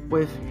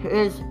with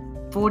his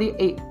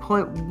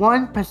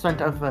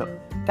 48.1% of the vote.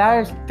 That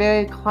is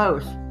very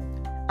close.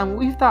 And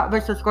we thought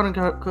this was going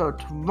to go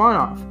to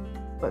runoff.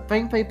 But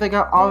thankfully they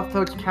got all the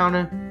votes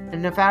counted,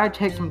 and Nevada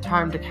takes some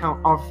time to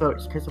count all the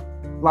votes because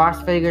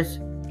Las Vegas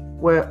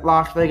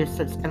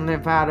sits in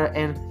Nevada,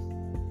 and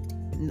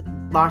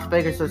Las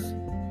Vegas is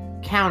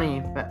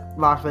county that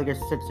Las Vegas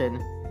sits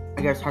in,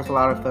 I guess, has a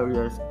lot of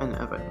voters and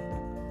everything.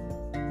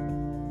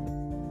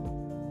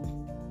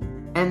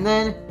 And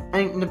then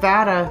in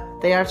Nevada,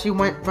 they actually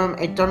went from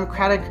a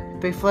Democratic,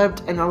 they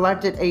flipped and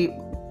elected a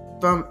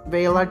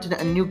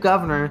new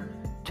governor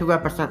to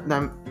represent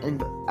them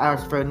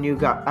as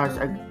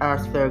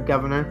their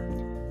governor.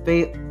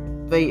 They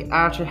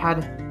actually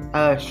had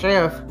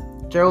Sheriff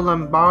Joe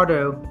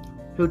Lombardo,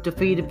 who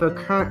defeated the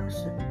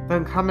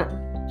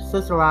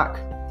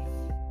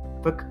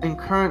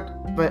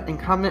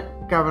incumbent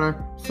governor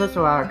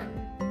Sisolak,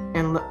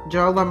 and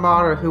Joe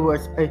Lombardo, who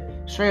was a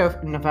sheriff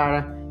in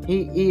Nevada,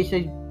 he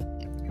easily,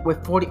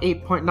 with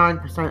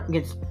 48.9%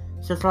 against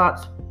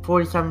Sisolak's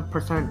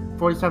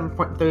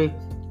 47.3%,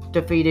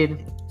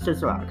 defeated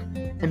Sisolak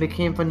and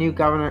became the new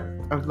governor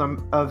of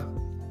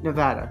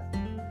Nevada,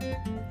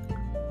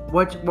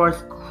 which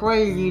was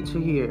crazy to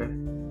hear.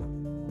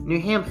 New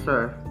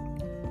Hampshire,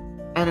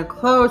 and a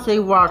closely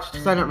watched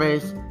Senate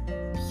race,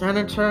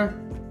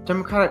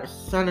 Democratic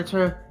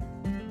Senator.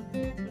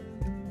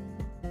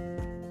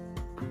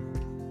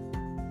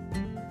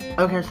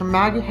 Okay, so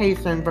Maggie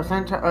Hassan,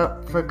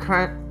 the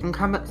current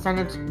incumbent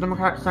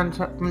Democratic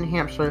Senator from New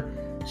Hampshire,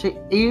 she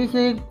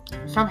easily,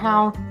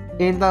 somehow,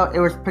 even though it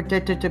was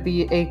predicted to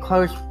be a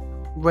close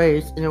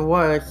race, and it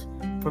was,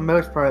 for the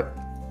most part,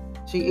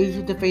 she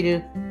easily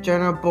defeated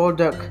General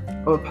Bolduc,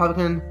 a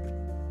Republican,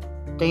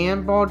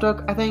 Dan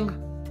Bolduc, I think,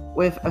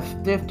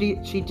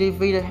 she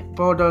defeated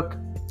Bolduc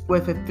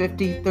with a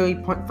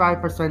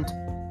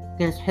 53.5%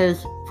 against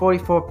his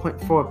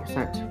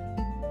 44.4%.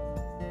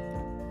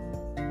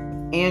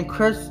 And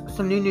Chris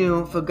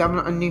Sununu, for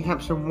governor of New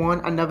Hampshire, won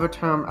another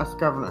term as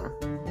governor.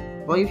 I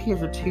believe he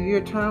has a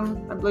 2-year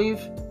term, I believe.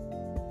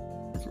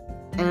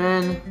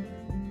 And,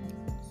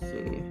 let's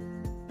see.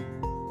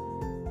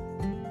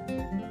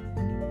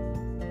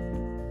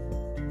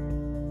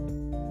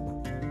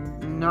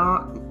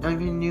 Not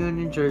even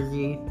New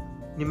Jersey.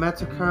 New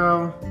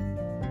Mexico.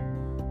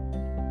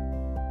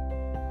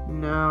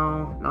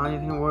 No, not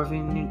even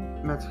Worthing, New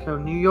Mexico.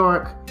 New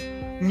York.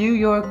 New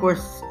York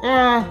was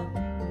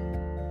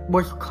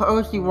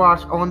closely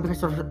watched only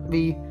because of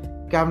the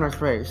governor's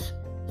race.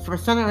 So for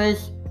Senate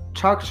race,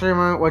 Chuck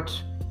Schumer,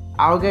 which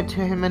I'll get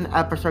to him in an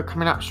episode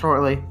coming out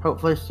shortly,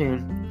 hopefully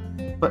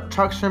soon. But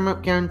Chuck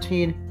Schumer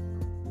guaranteed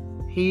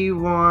he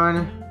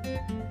won.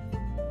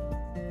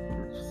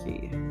 Let's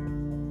see.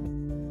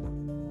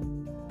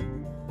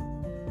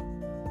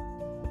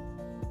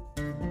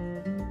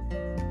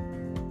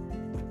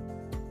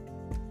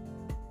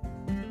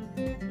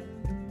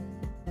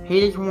 He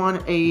just won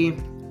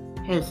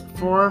his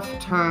 4th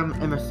term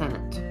in the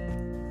Senate.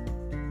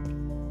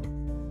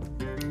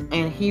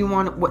 And he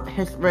won with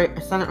his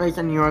Senate race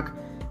in New York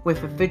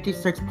with a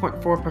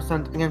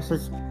 56.4%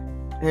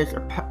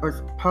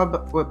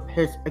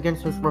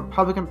 against his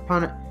Republican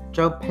opponent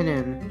Joe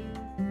Pinnan,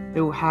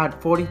 who had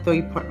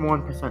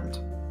 43.1%.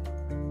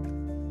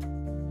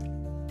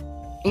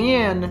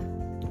 And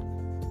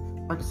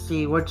let's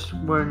see, which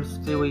ones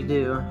do we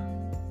do?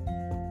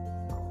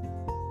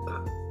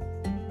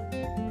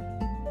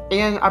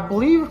 And I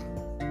believe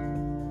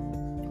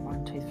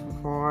 1, 2, 3,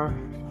 4.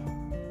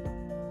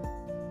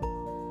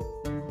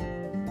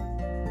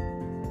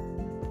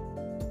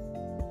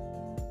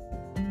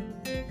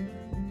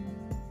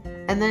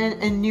 And then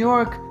in New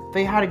York,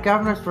 they had a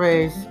governor's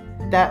race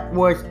that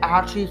was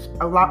actually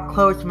a lot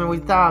closer than we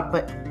thought.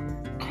 But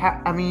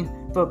the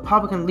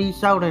Republican Lee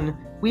Sheldon,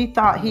 we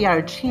thought he had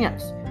a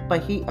chance,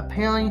 but he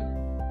apparently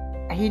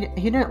he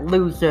didn't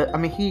lose it. I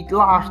mean, he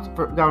lost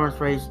the governor's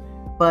race,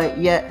 but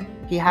yet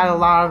he had a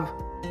lot of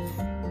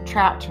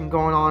traction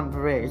going on in the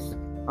race.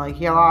 Like,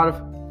 he had a lot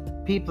of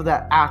people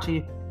that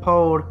actually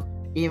polled,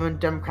 even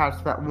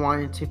Democrats that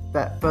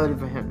voted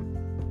for him,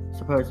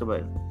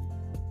 supposedly.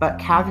 But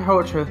Kathy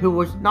Hochul, who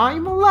was not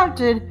even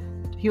elected,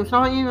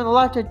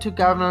 to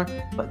governor,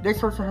 but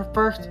this was her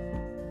first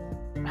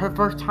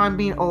time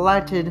being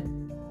elected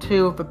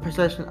to the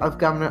position of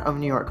governor of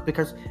New York,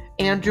 because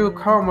Andrew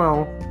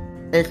Cuomo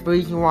is the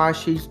reason why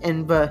she's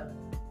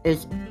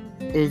is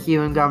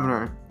even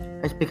governor.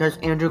 It's because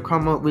Andrew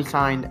Cuomo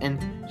resigned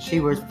and she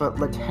was the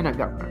lieutenant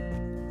governor.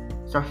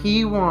 So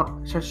she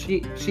won.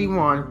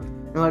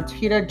 And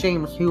Letitia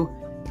James, who,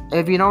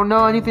 if you don't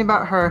know anything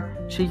about her,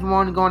 she's the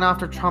one going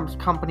after Trump's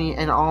company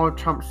and all of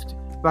Trump's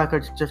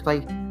records, just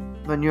like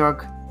the New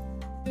York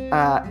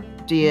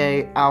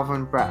DA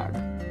Alvin Bragg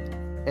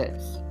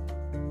is.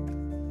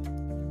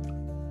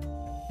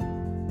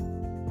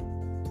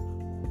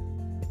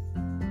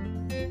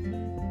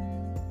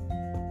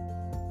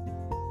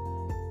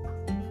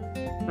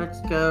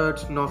 Let's go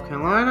to North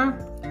Carolina,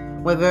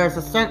 where there's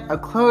a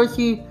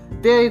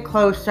very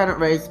close Senate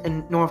race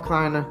in North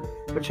Carolina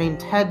between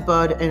Ted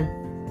Budd and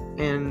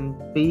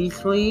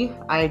Beasley.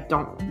 I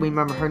don't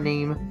remember her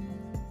name,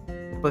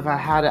 but if I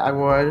had it, I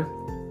would.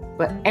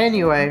 But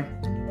anyway,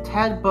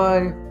 Ted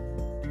Budd,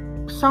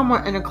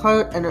 somewhat in a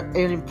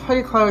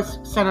pretty close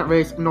Senate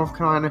race in North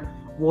Carolina,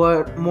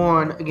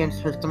 won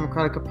against his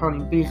Democratic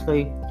opponent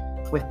Beasley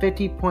with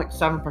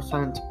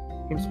 50.7%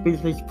 against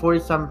Beasley's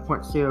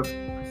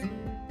 47.0%.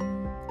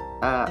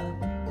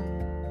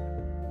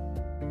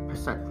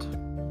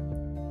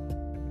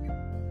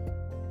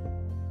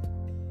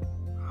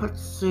 Let's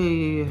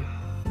see.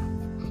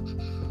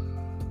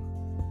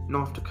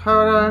 North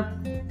Dakota,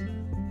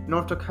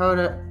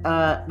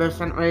 their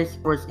Senate race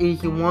was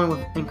easily won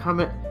with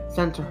incumbent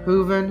Senator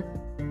Hoeven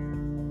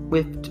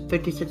with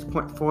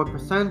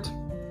 56.4%,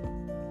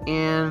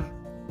 and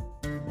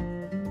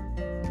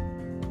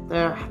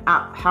their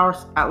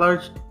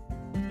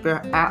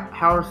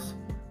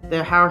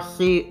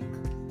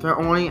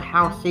only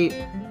House seat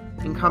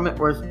incumbent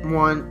was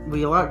won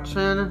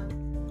re-election.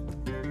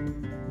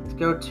 Let's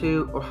go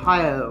to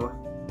Ohio.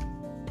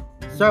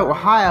 So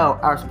Ohio,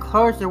 as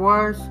close as it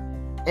was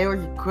a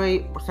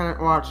great Senate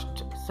watch.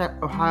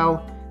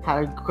 Ohio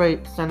had a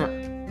great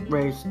Senate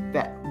race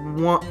that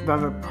won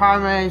from the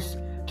primaries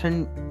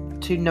to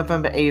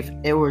November 8th.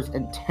 It was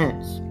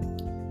intense.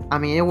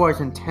 It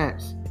was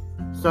intense.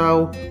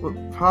 So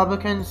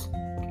Republicans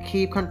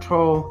keep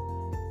control.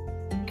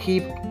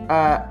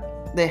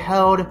 They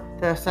held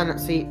the Senate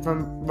seat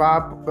from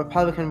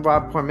Republican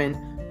Rob Portman.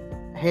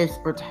 His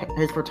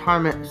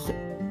retirement.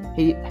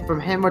 From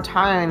him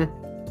retiring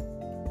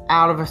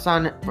out of the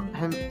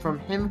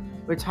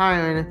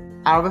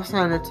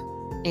Senate,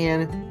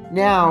 and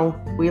now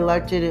we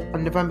elected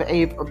on November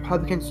 8th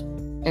Republicans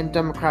and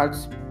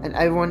Democrats, and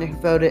everyone who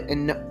voted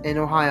in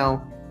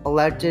Ohio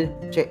elected,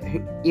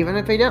 even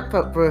if they didn't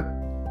vote for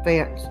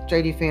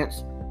J.D.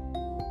 Vance,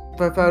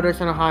 for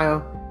voters in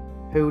Ohio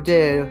who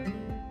did,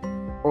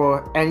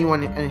 or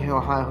anyone in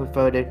Ohio who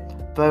voted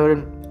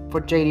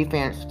for J.D.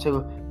 Vance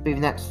to be the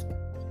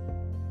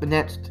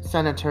next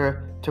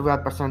senator to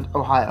represent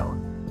Ohio.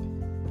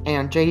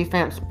 And J.D.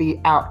 Vance beat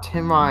out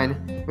Tim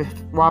Ryan with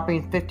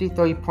whopping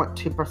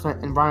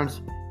 53.2% and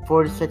Ryan's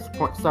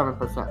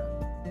 46.7%.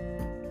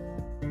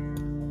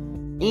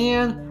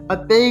 And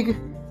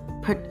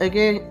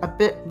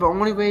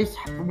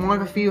one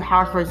of the few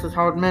House races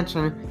I would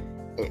mention,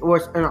 it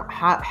was in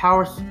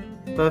House,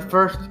 the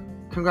first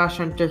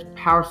congressional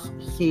House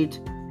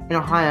seat in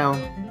Ohio,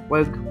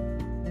 where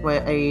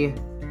a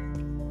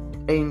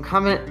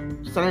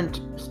incumbent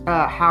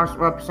House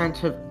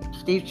Representative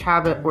Steve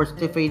Chabot was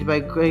defeated by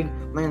Greg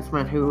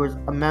Landsman, who was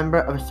a member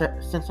of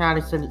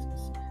Cincinnati City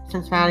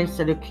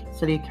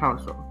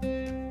Council.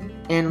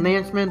 And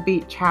Landsman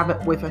beat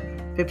Chabot with a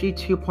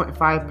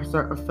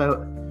 52.5% of vote,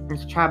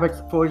 and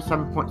Chabot's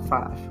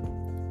 47.5%.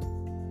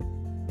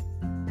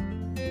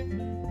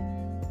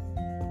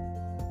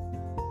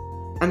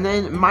 And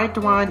then Mike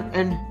DeWine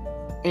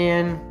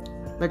and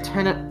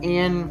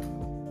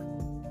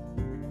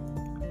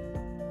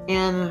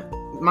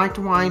Mike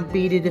DeWine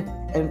beated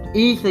and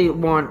easily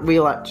won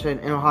re-election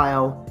in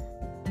Ohio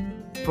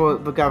for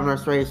the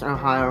governor's race in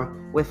Ohio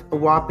with a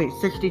whopping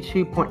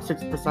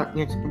 62.6%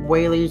 against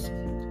Whaley's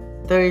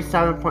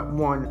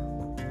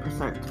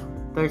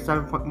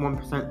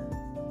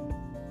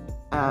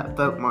 37.1%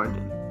 vote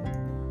margin.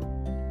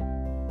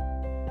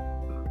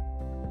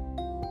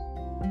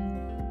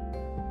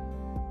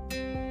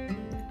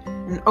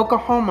 In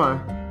Oklahoma,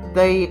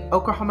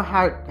 Oklahoma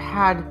had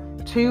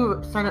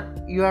two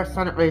U.S.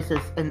 Senate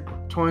races in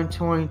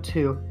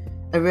 2022.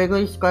 A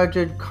regularly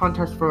scheduled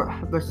contest for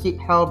the seat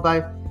held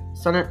by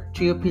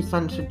GOP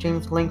Senator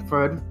James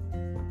Lankford,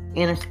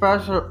 and a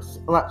special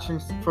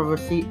election for the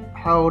seat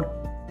held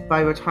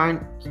by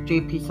retired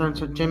GOP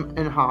Senator Jim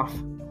Inhofe.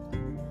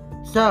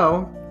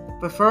 So,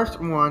 the first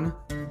one,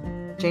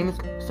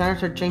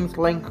 Senator James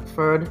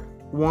Lankford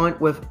won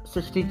with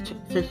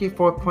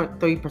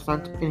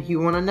 64.3%, and he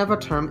won another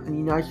term in the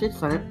United States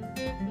Senate.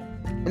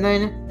 And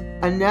then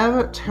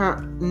another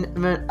term,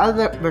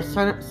 the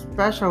Senate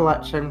special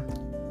election,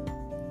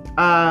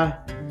 the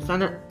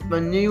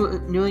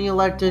newly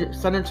elected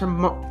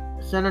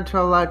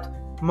Senator-elect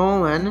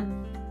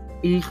Mullen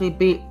easily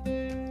beat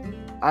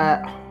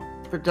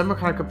the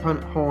Democratic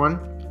opponent Horn.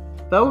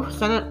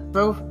 Both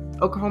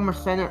Oklahoma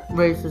Senate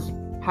races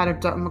had a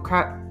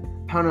Democrat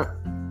opponent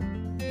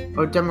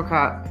or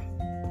Democrat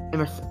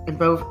in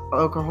both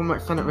Oklahoma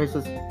Senate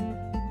races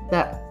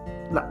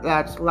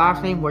that's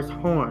last name was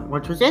Horn,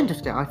 which was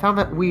interesting. I found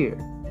that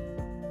weird.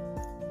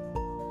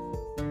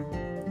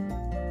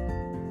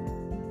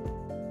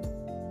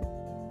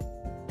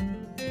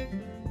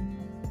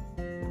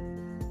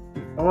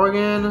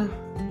 Oregon,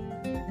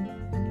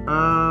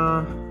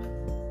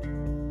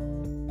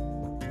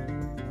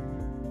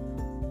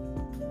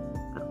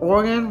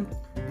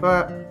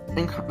 but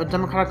the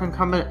Democratic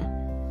incumbent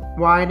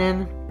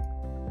Wyden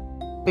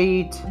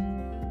beat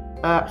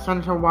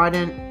Senator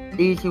Wyden,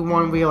 easily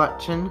won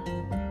re-election.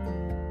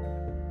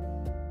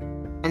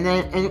 And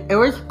it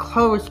was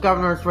close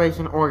governor's race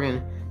in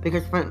Oregon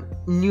because when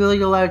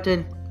newly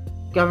elected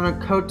Governor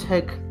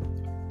Kotek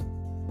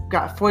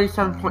got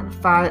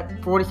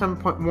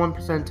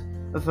 47.1%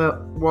 of the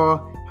vote, while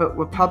her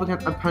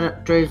Republican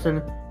opponent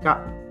Drazen got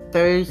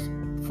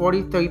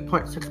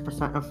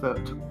 43.6% of the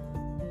vote.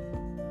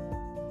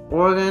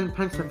 Oregon,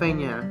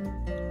 Pennsylvania.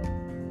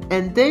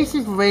 And this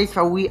is a race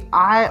where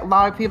a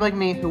lot of people like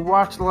me who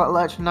watched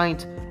election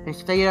night and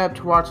stayed up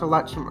to watch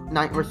election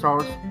night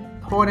results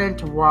pulled in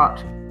to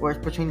watch was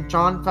between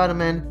John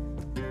Fetterman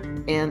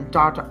and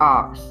Dr.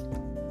 Oz.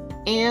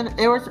 And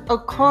it was a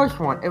close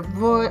one.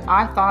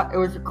 I thought it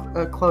was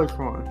a close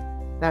one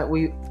that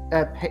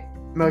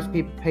most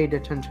people paid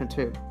attention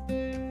to.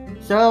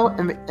 So,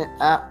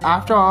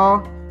 after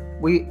all,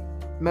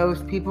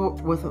 most people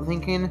weren't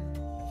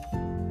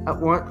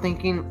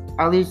thinking,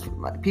 at least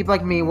people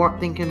like me weren't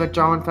thinking that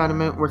John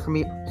Fetterman was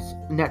going to be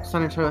next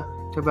senator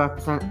to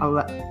represent,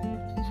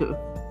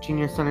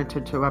 junior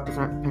senator to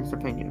represent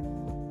Pennsylvania.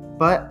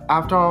 But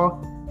after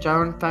all,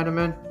 John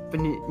Fetterman, the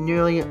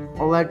newly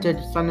elected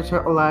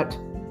senator-elect,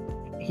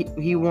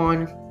 he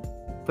won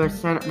the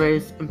Senate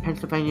race in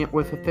Pennsylvania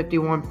with a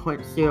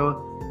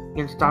 51.0%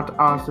 against Dr.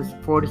 Oz's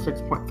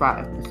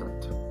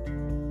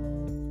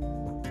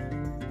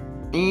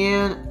 46.5%.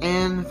 And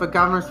in the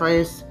governor's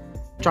race,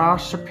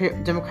 Josh Shapiro,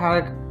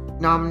 Democratic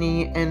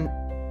nominee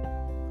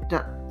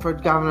for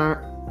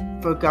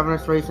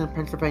governor's race in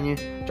Pennsylvania,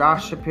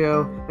 Josh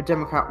Shapiro, a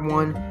Democrat,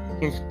 won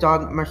against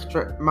Doug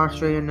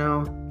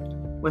Mastriano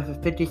with a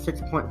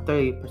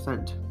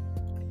 56.30%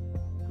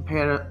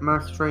 compared to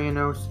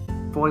Mastriano's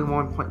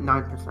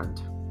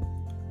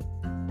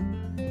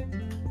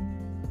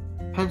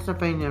 41.9%.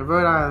 Pennsylvania,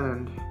 Rhode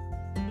Island.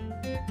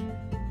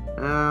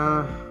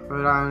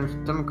 Rhode Island is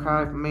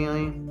Democratic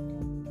mainly.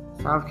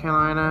 South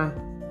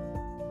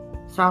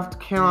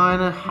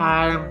Carolina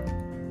had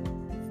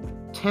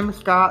Tim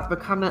Scott, the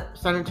current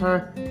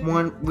senator,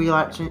 won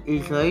re-election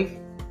easily.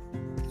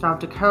 South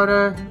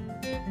Dakota,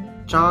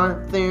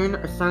 John Thune,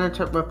 a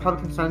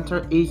Republican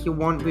senator, easily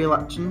won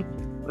re-election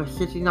with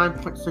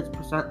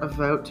 69.6% of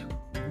vote.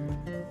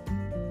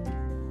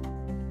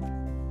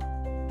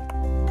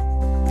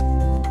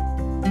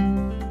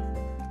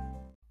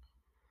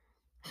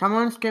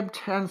 Someone skip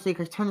Tennessee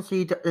because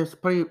Tennessee is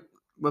pretty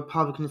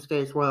Republican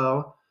state as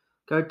well.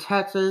 Go to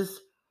Texas,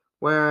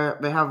 where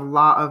they have a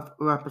lot of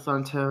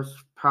representatives,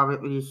 probably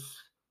at least,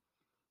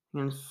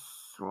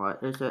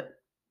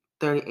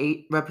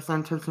 38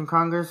 representatives in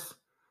Congress,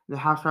 the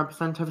House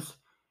Representatives,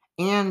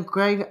 and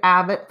Greg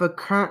Abbott, the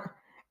current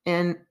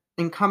and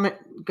incumbent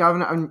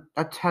governor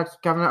of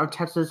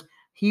Texas,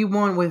 he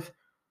won a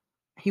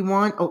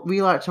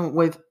re-election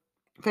with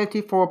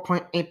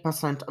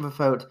 54.8% of the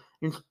vote,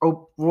 and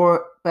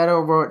Beto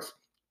O'Rourke's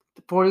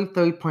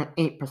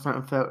 43.8%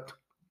 of the vote.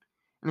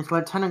 And his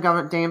Lieutenant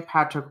Governor Dan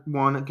Patrick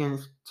won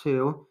against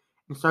 2,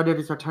 and so did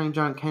his Attorney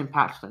General Ken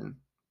Paxton.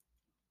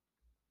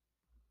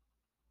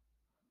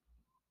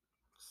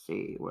 Let's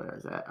see, where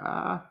is it?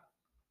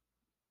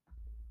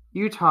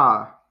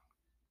 Utah.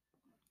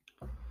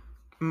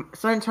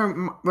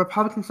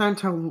 Republican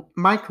Senator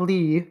Mike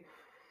Lee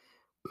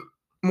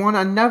won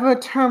another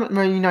term in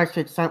the United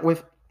States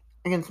Senate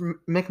against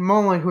Mick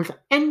Mullen, who was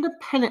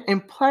independent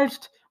and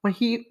pledged when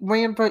he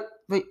ran in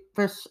the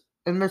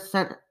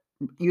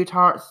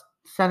Utah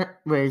Senate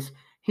race.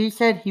 He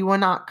said he would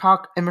not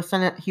in the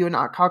Senate. He would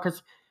not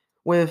caucus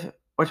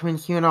which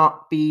means he would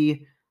not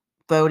be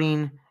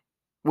voting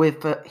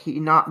with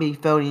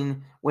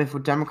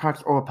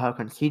Democrats or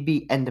Republicans. He'd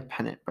be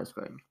independent,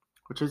 basically,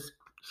 which is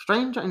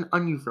strange and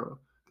unusual,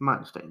 from my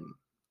understanding.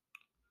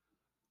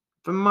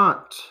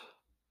 Vermont.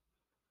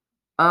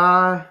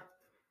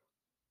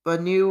 The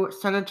new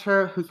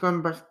senator who's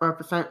going to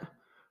represent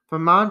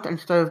Vermont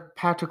instead of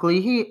Patrick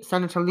Leahy,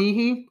 Senator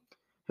Leahy,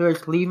 who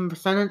is leaving the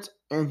Senate,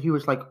 and he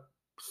was in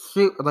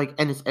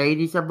his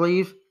 80s, I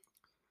believe.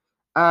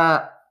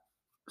 The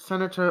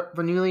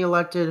newly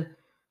elected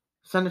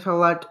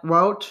Senator-elect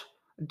Welch,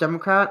 a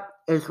Democrat,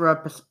 got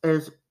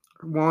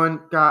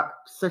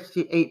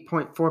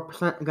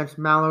 68.4% against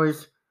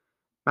Mallory's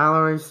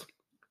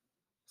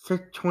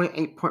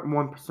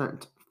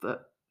 28.1%.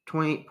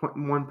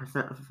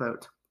 28.1% of the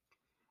vote.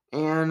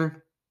 And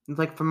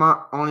Vermont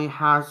only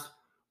has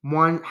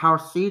one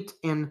House seat,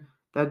 and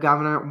the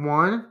governor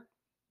won.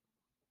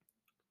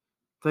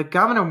 The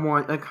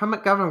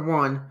incumbent governor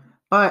won,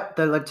 but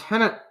the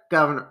lieutenant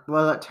governor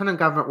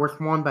was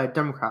won by a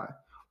Democrat,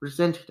 which is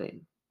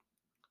interesting.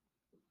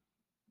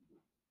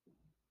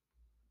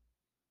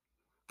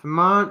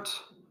 Vermont,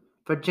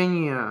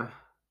 Virginia.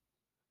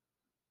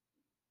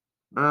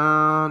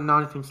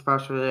 Not anything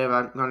special there.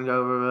 I'm gonna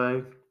go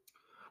over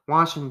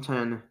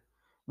Washington,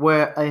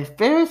 where a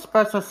very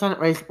special Senate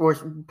race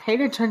was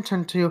paid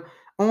attention to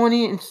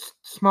only in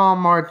small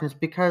margins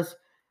because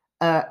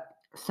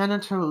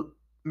Senator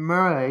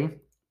Murray,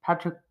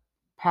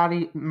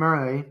 Patty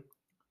Murray,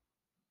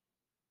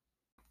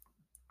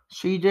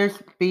 she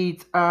just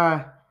beat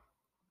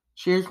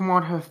she just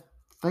won her, I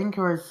think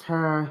it was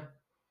her.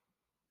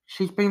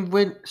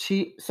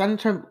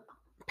 Senator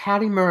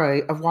Patty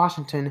Murray of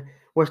Washington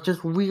was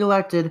just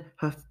reelected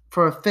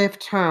for a fifth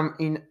term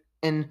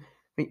in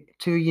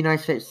to the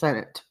United States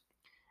Senate,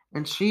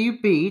 and she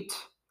beat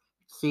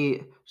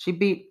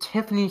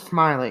Tiffany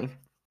Smiley.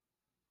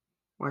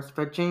 West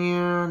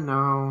Virginia,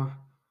 no.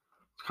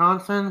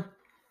 Wisconsin.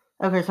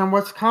 Okay, so in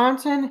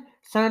Wisconsin,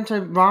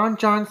 Senator Ron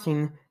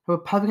Johnson, a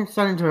Republican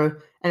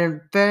senator, in a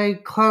very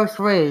close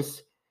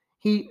race,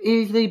 he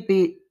easily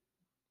beat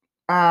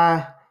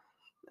the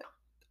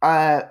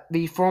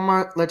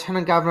former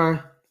Lieutenant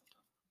Governor,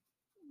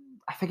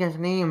 I forget his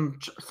name,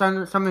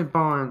 something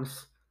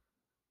Barnes,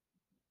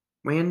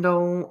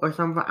 Randall or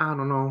something, I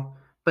don't know.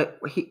 But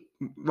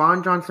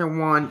Ron Johnson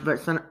won, but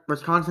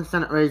Wisconsin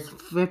Senate race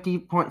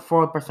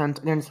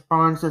 50.4% against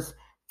Barnes'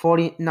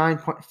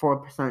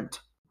 49.4%.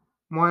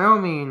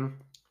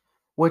 Wyoming,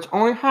 which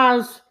only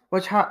has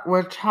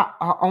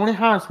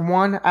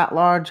one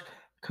at-large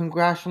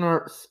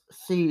congressional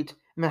seat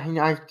in the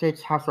United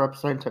States House of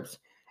Representatives,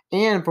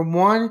 and for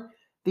one,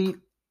 the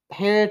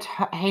Harriet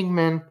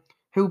Hageman,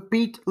 who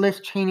beat Liz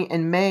Cheney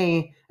in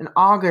May and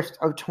August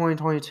of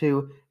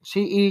 2022,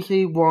 she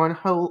easily won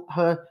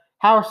her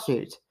House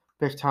seat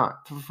this time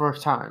for the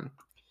first time,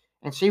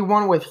 and she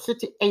won with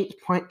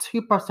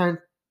 68.2%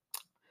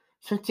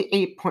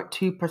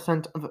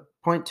 of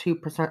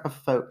 0.2% of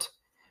vote,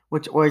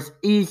 which was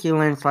easy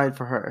landslide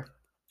for her.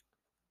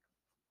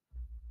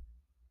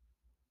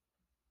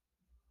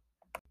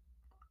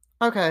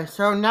 Okay,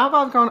 so now that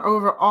I've gone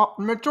over all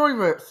majority of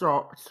the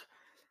results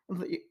of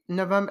the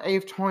November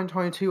 8th,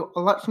 2022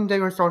 Election Day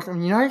results in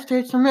the United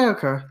States of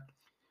America,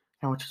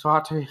 which is a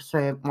lot to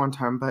say at one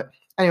time, but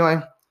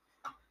anyway,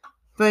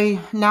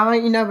 now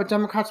that you know the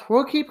Democrats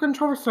will keep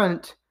control of the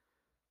Senate,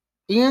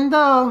 even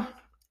though,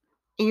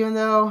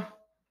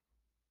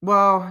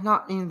 well,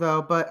 not even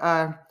though, but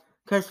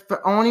because the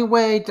only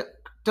way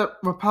the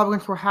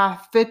Republicans will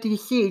have 50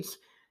 seats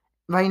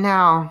right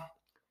now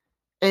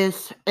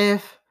is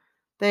if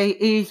they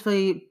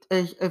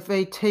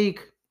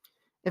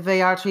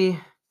actually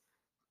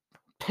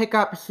pick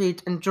up a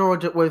seat in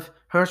Georgia with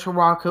Herschel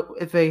Walker.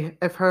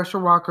 If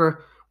Herschel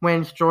Walker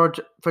wins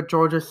Georgia's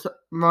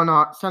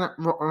Senate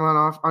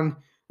runoff on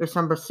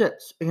December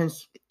 6th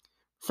against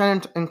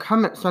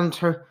incumbent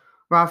Senator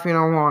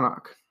Raphael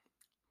Warnock.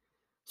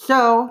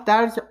 So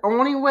that is the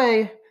only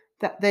way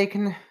that they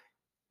can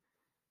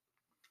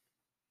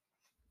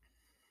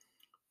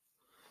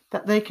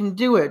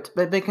do it.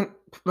 That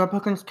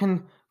Republicans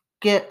can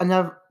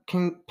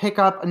pick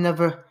up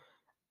another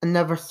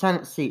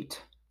Senate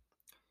seat.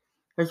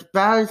 Because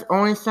that is the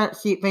only Senate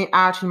seat they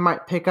actually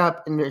might pick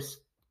up in this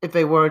if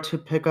they were to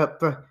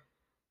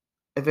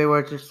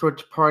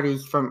switch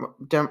parties from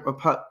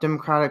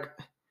Democratic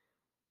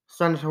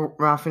Senator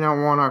Raphael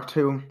Warnock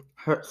to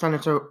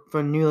Senator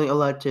for newly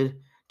elected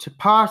to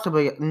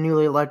possibly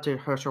newly elected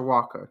Herschel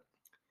Walker.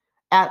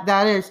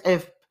 That is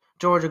if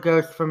Georgia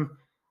goes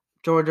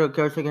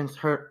against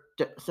her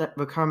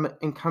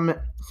incumbent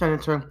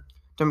Senator,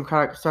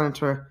 Democratic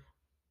Senator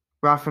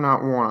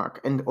Raphael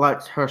Warnock, and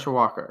elects Herschel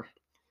Walker.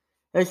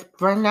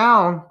 Right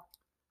now,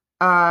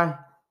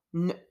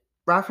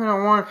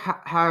 Raphael Warnock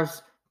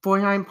has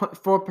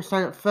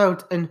 49.4% of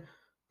vote and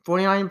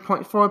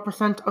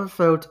 49.4% of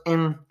vote,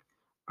 and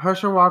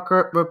Herschel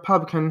Walker,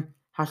 Republican,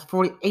 has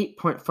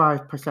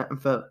 48.5%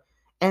 of vote.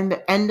 And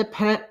the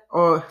independent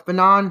or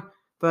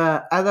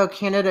the other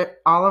candidate,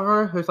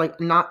 Oliver, who's like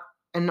not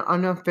an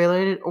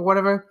unaffiliated or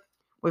whatever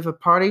with a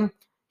party,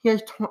 he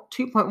has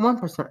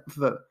 2.1% of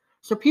vote.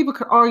 So people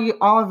could argue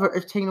Oliver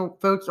is taking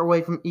votes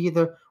away from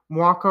either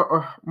Walker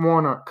or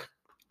Warnock.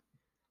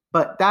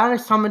 But that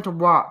is something to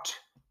watch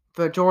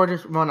for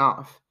Georgia's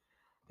runoff.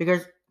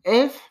 Because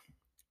if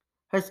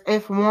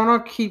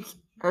Warnock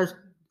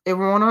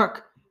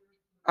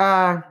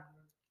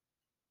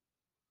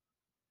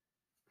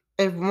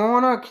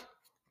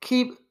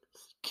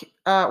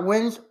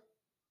wins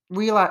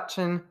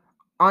re-election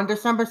on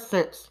December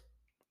 6th,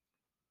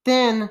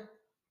 then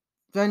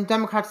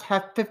Democrats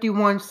have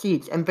 51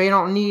 seats, and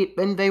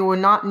they will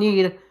not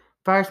need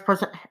Vice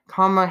President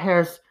Kamala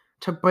Harris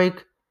to be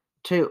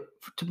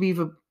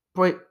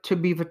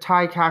the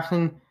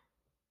tie-casting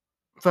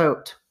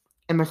vote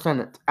in the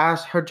Senate,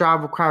 as her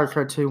job requires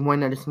her to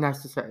when it is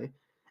necessary.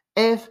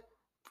 If,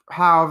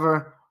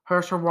 however,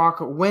 Herschel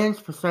Walker wins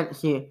the Senate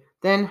seat,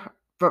 then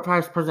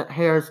Vice President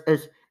Harris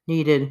is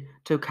needed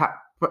to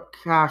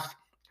cast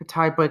a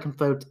tie-breaking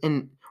vote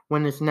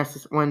when it's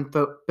necessary, when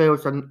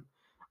bills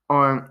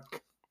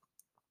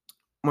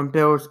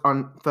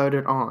are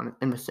voted on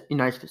in the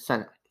United States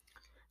Senate.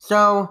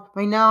 So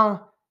right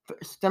now,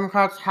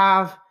 Democrats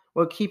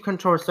will keep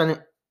control of the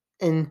Senate,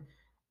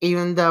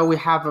 even though we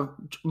have a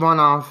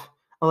runoff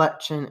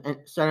election and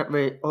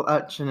Senate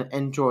election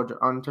in Georgia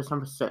on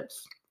December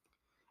 6th.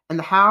 In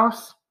the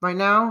House right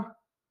now,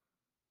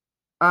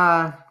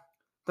 the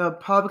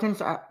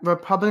Republicans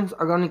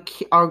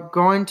are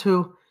going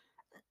to,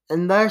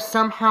 unless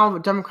somehow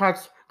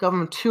Democrats go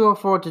from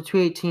 204 to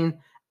 218.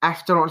 I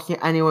still don't see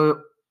any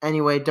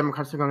way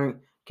Democrats are going to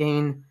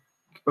gain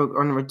or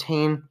going to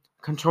retain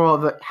control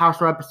of the House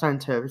of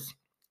Representatives.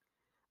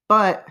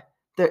 But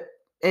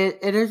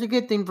it is a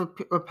good thing for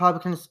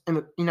Republicans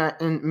in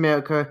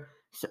America,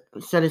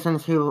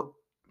 citizens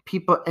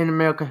people in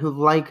America who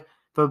like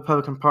the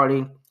Republican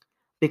Party,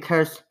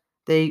 because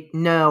they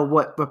know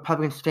what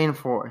Republicans stand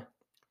for.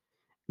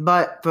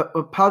 But the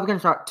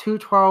Republicans are at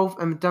 212,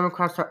 and the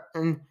Democrats are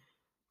in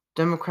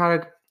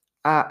Democratic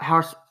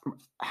House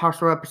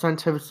of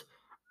Representatives.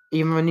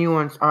 Even the new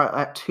ones are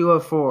at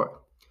 204.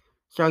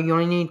 So you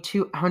only need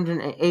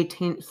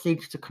 218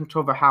 seats to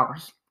control the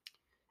House.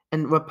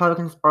 And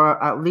Republicans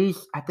are at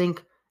least, I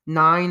think,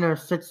 9 or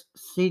 6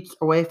 seats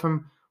away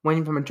from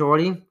winning the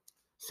majority.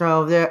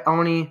 So they're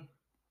only,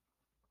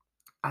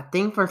 I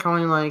think there's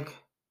only like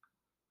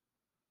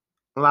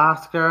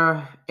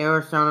Alaska,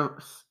 Arizona,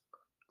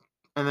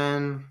 and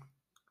then,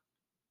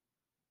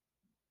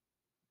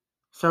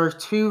 so there's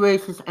 2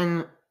 races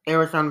in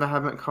Arizona that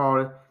haven't been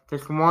called.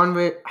 There's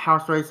 1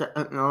 House race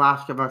in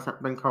Alaska that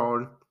hasn't been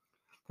called.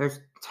 There's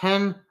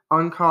 10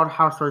 uncalled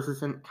House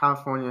races in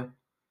California.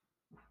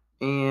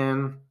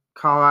 And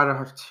Colorado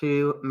has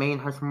 2, Maine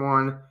has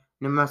 1,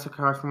 New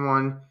Mexico has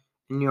 1,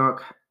 New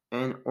York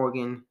and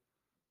Oregon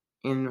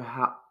in the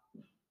House.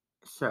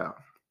 So,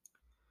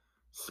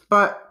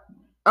 but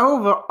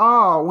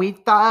overall,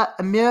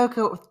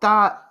 America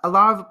thought a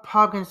lot of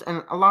Republicans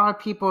and a lot of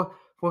people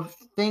were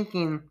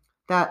thinking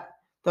that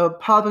the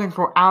Republicans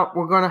were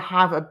going to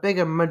have a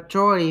bigger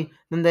majority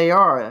than they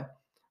are.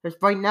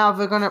 Because right now,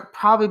 they're going to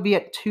probably be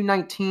at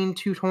 219,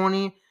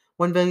 220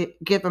 when they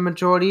get a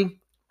majority,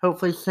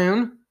 hopefully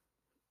soon.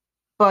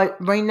 But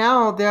right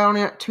now, they're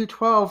only at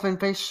 212, and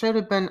they should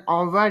have been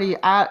already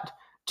at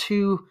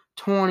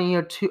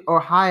 220 or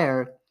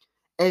higher.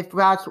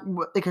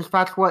 Because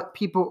that's what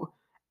the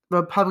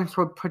Republicans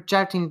were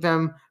projecting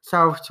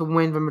themselves to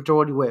win the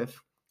majority with.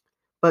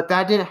 But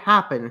that didn't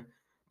happen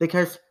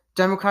because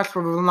Democrats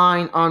were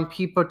relying on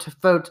people to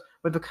vote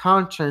with a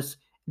conscience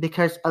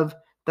because of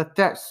the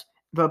threats.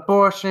 The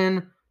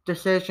abortion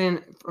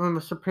decision from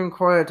the Supreme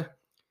Court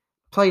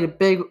played a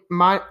big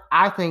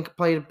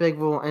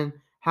role in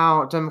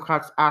how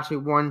Democrats actually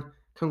won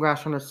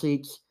congressional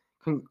seats,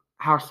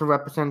 House of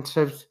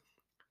Representatives,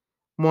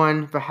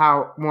 won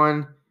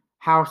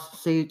House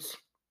seats,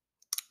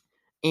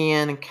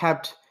 and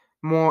kept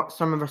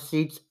some of the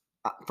seats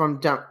from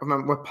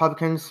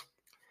Republicans.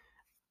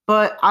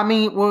 But I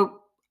mean,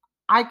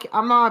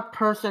 I'm not a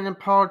person in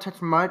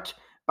politics much,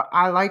 but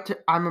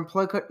I'm a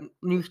political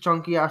news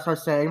junkie, as I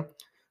say.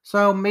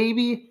 So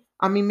maybe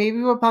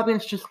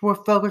Republicans just were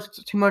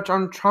focused too much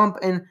on Trump,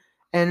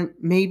 and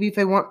maybe if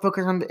they weren't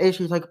focused on the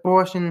issues like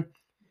abortion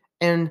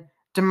and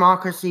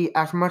democracy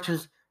as much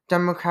as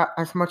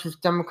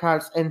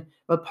Democrats and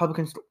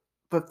Republicans,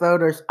 the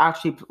voters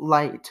actually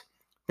liked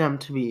them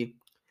to be.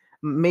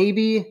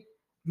 Maybe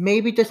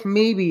just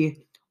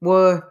maybe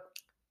were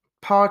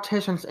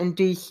politicians in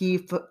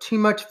DC too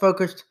much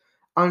focused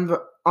on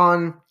the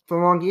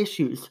wrong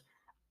issues.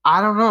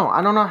 I don't know.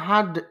 I don't know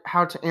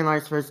how to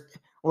analyze this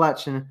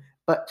election,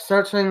 but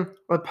certainly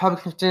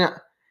Republicans didn't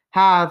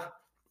have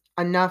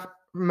enough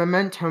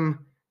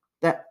momentum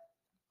that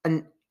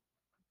on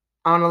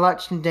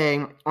election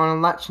day, on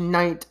election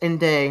night and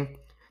day,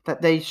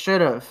 that they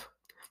should have.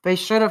 They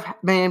should have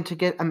been able to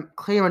get a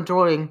clear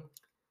majority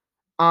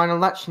on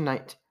election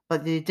night,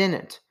 but they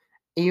didn't.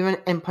 Even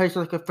in places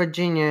like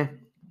Virginia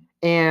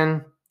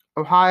and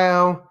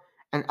Ohio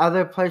and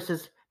other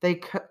places, they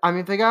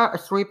got a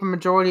sweeping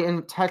majority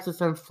in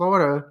Texas and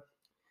Florida,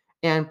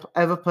 and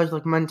other places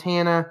like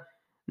Montana,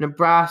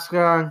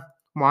 Nebraska,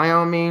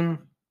 Wyoming,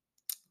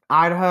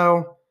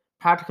 Idaho,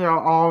 practically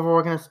all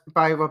organized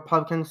by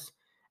Republicans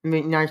in the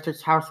United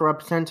States House of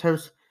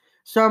Representatives.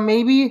 So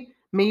maybe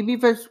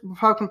this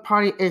Republican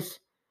Party is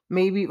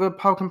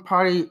Republican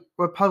Party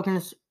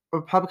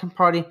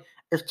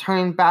is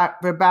turning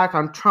their back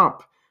on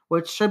Trump,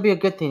 which should be a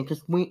good thing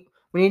because we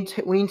need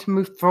to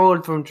move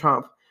forward from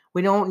Trump.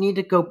 We don't need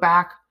to go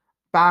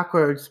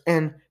backwards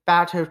and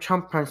back to the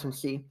Trump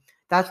presidency.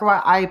 That's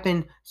why I've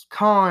been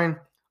calling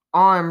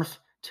arms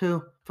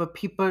for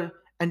people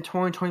in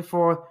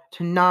 2024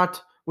 to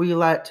not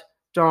re-elect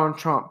Donald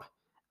Trump,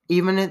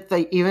 even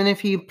if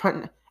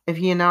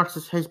he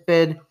announces his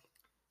bid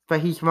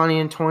that he's running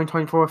in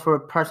 2024 for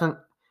president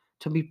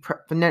to be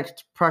the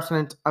next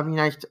president of the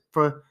United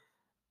for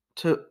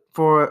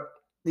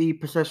the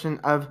position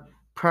of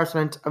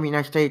president of the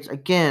United States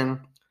again,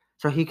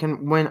 so he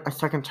can win a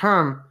second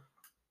term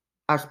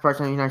as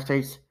president of the United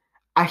States.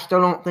 I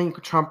still don't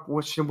think Trump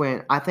should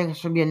win. I think it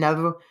should be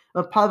another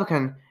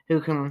Republican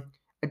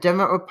a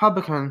Democrat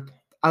Republican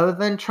other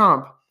than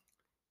Trump,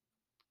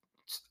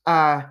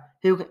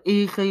 who can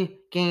easily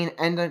gain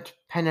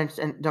independence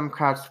and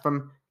Democrats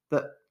from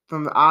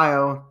the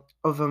aisle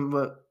or from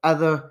the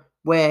other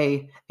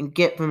way and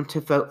get them to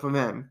vote for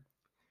them.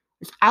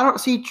 I don't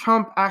see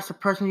Trump as a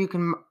person who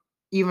can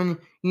even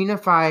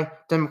unify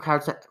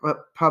Democrats,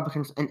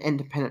 Republicans, and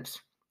Independents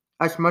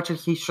as much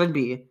as he should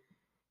be.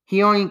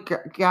 He only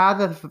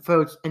gathered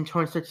votes in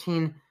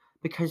 2016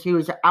 because he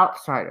was an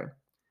outsider.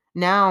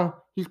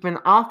 Now he's been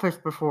in office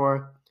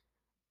before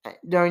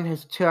during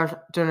his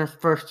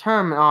first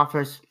term in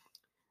office,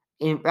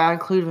 and that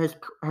included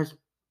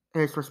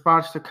his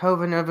response to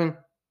COVID and everything.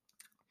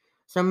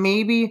 So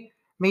maybe,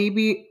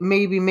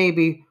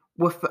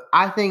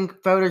 I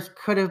think voters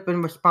could have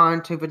been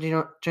responding to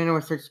the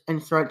January 6th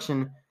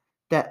insurrection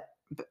and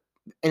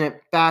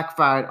it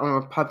backfired on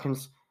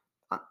Republicans.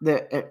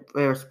 The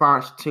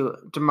response to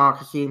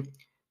democracy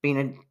being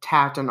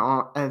attacked and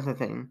all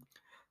everything.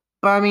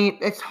 But I mean,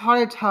 it's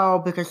hard to tell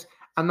because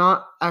I'm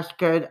not as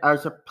good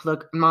as I'm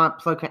not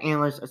a political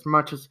analyst as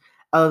much as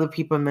other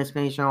people in this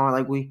nation are.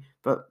 Like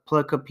but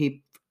political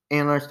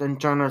analysts and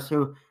journalists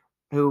who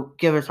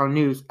give us our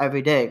news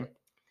every day.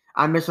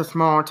 I'm just a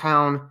small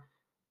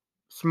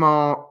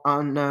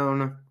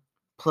unknown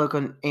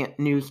political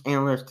news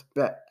analyst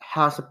that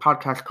has a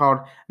podcast called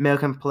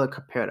American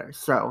Political Paradise.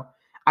 So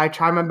I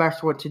try my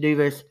best to do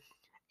this,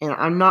 and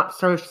I'm not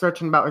so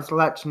certain about this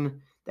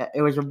election that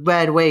it was a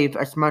red wave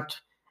as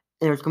much.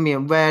 It was going to be a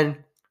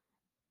red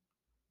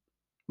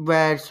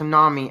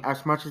tsunami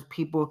as much as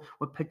people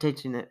were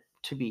predicting it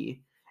to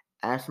be,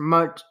 as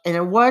much, and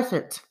it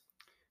wasn't.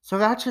 So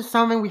that's just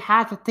something we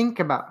have to think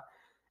about.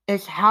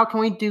 Is how can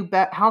we do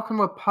better? How can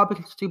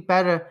Republicans do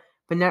better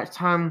the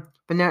next election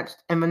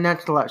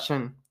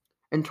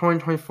in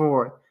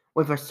 2024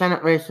 with the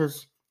Senate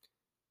races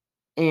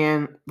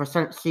and the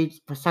Senate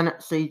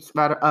seats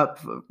that are up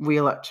for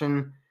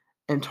re-election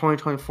in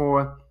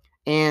 2024,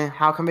 and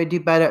how can we do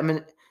better in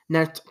the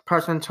next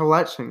presidential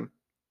election?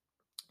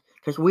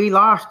 Because we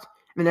lost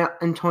in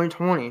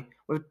 2020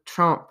 with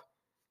Trump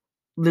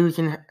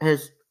losing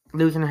his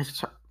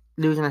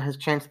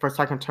chance for a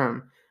second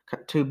term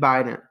to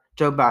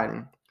Joe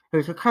Biden,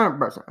 who's the current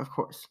president, of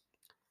course.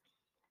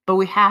 But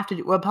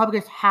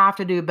Republicans have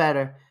to do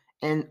better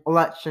in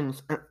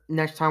elections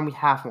next time we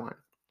have one.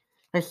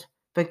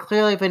 But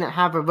clearly they didn't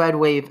have a red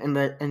wave in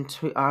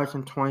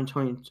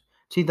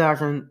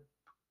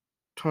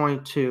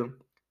 2022.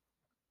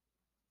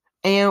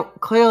 And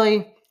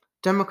clearly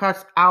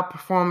Democrats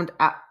outperformed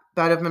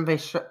better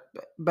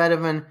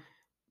than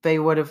they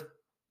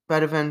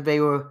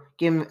were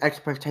given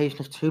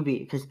expectations to be,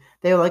 because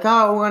they were like,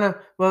 oh, we're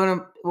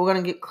gonna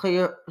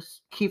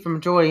keep the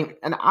majority,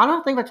 and I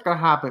don't think that's gonna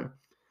happen.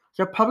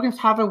 So Republicans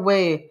have a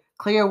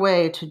clear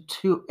way to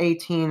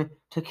 218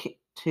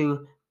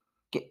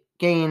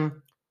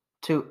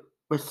 to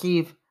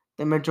receive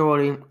the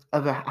majority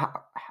of the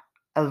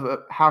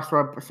House of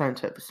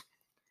Representatives,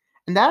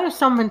 and that is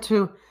something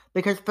too,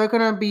 because they're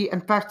gonna be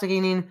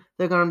investigating.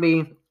 They're gonna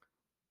be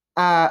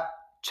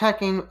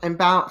checking and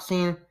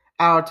balancing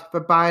out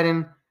the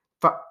Biden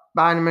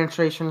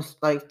administration's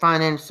like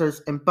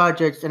finances and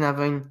budgets and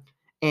everything,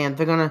 and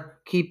they're gonna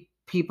keep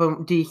people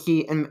in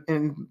DC and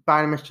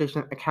Biden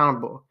administration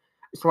accountable.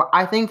 So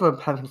I think the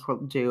Republicans will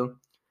do,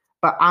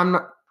 but I'm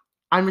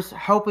just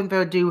hoping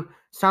they'll do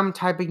some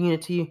type of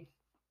unity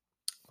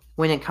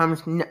when it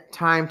comes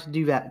time to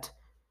do that.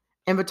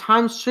 And the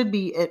time should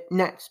be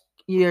next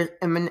year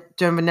and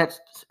during the next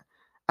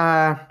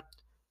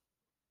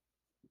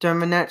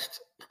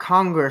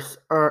Congress,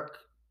 or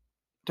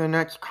the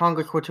next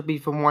Congress, which will be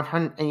for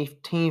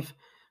 118th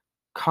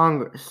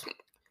Congress.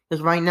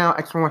 Because right now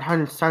it's the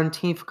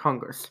 117th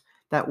Congress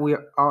that we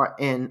are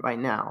in right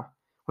now,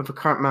 with the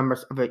current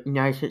members of the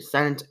United States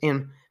Senate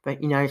and the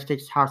United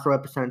States House of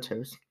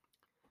Representatives.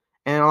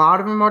 And a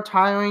lot of them are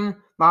tiring. A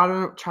lot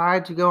of them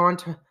tried to go on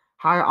to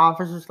higher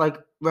offices, like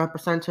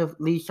Representative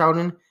Lee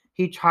Sheldon.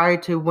 He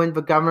tried to win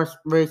the governor's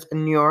race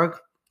in New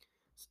York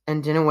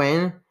and didn't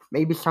win.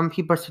 Maybe some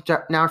people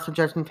are now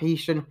suggesting he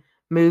should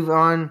move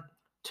on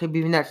to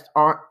be the next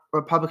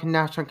Republican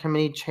National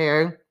Committee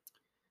chair,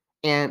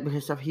 and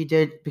because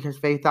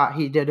they thought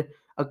he did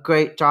a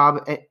great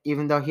job,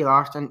 even though he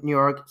lost in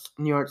New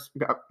York's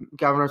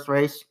governor's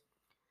race.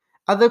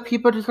 Other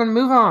people are just going to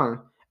move on,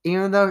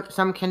 even though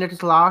some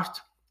candidates lost,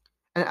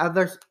 and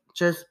others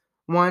just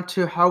want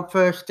to help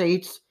their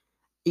states,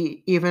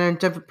 even in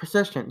different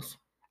positions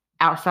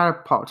outside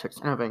of politics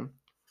and everything.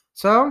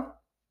 So,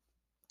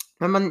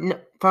 from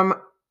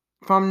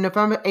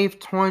November 8th,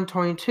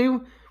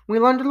 2022, we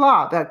learned a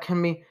lot that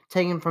can be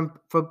taken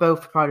for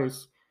both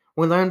parties.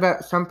 We learned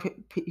that some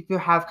people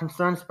have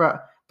concerns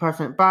about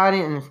President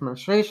Biden and his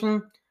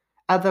administration,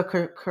 other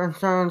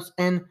concerns,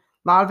 and a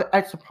lot of the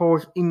exit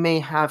polls you may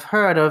have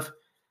heard of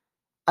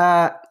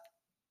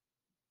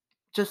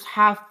just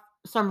have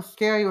some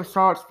scary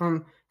results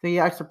from the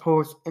exit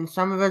polls, and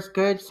some of it's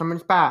good, some of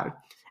it's bad.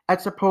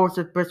 Exit polls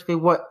is basically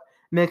what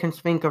Americans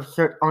think of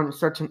on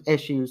certain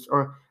issues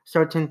or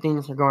certain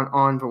things that are going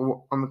on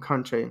the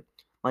country.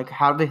 Like,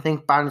 how do they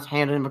think Biden's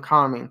handling the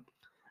economy?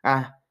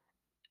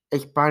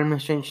 Is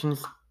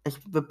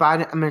the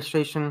Biden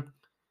administration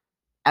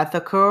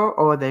ethical,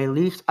 or are they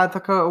least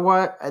ethical, or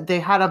what?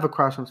 They had other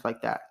questions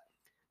like that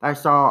I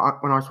saw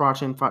when I was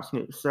watching Fox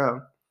News.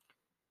 So,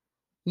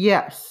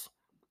 yes.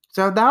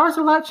 So that was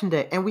election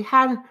day, and we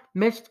had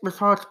mixed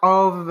results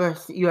all over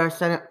the U.S.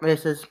 Senate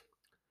races,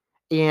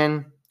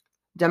 and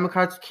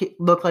Democrats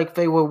look like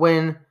they will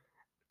win.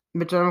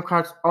 The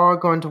Democrats are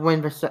going to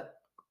win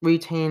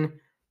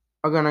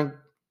are going to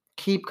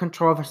keep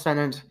control of the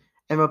Senate,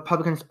 and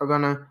Republicans are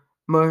going to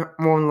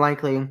more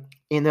likely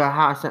in their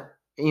House,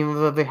 even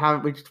though they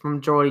haven't reached the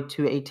majority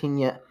to 18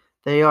 yet,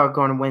 they are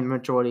going to win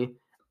majority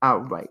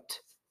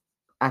outright.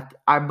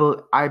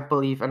 I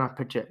believe and I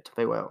predict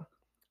they will.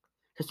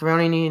 Because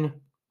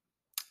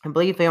I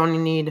believe they only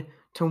need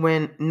to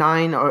win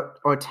 9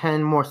 or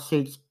 10 more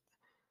seats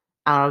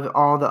out of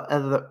all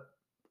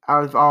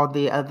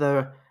the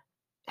other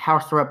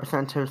House of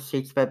Representatives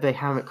seats that they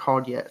haven't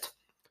called yet.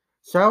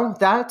 So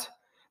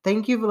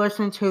thank you for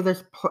listening to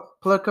this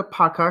political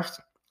podcast,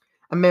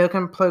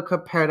 American Political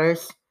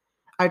Paradise.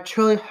 I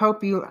truly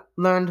hope you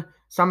learned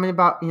something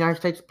about United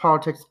States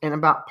politics and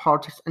about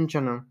politics in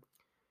general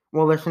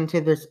while listening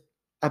to this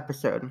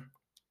episode.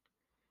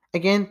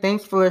 Again,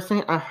 thanks for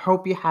listening. I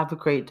hope you have a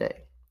great day.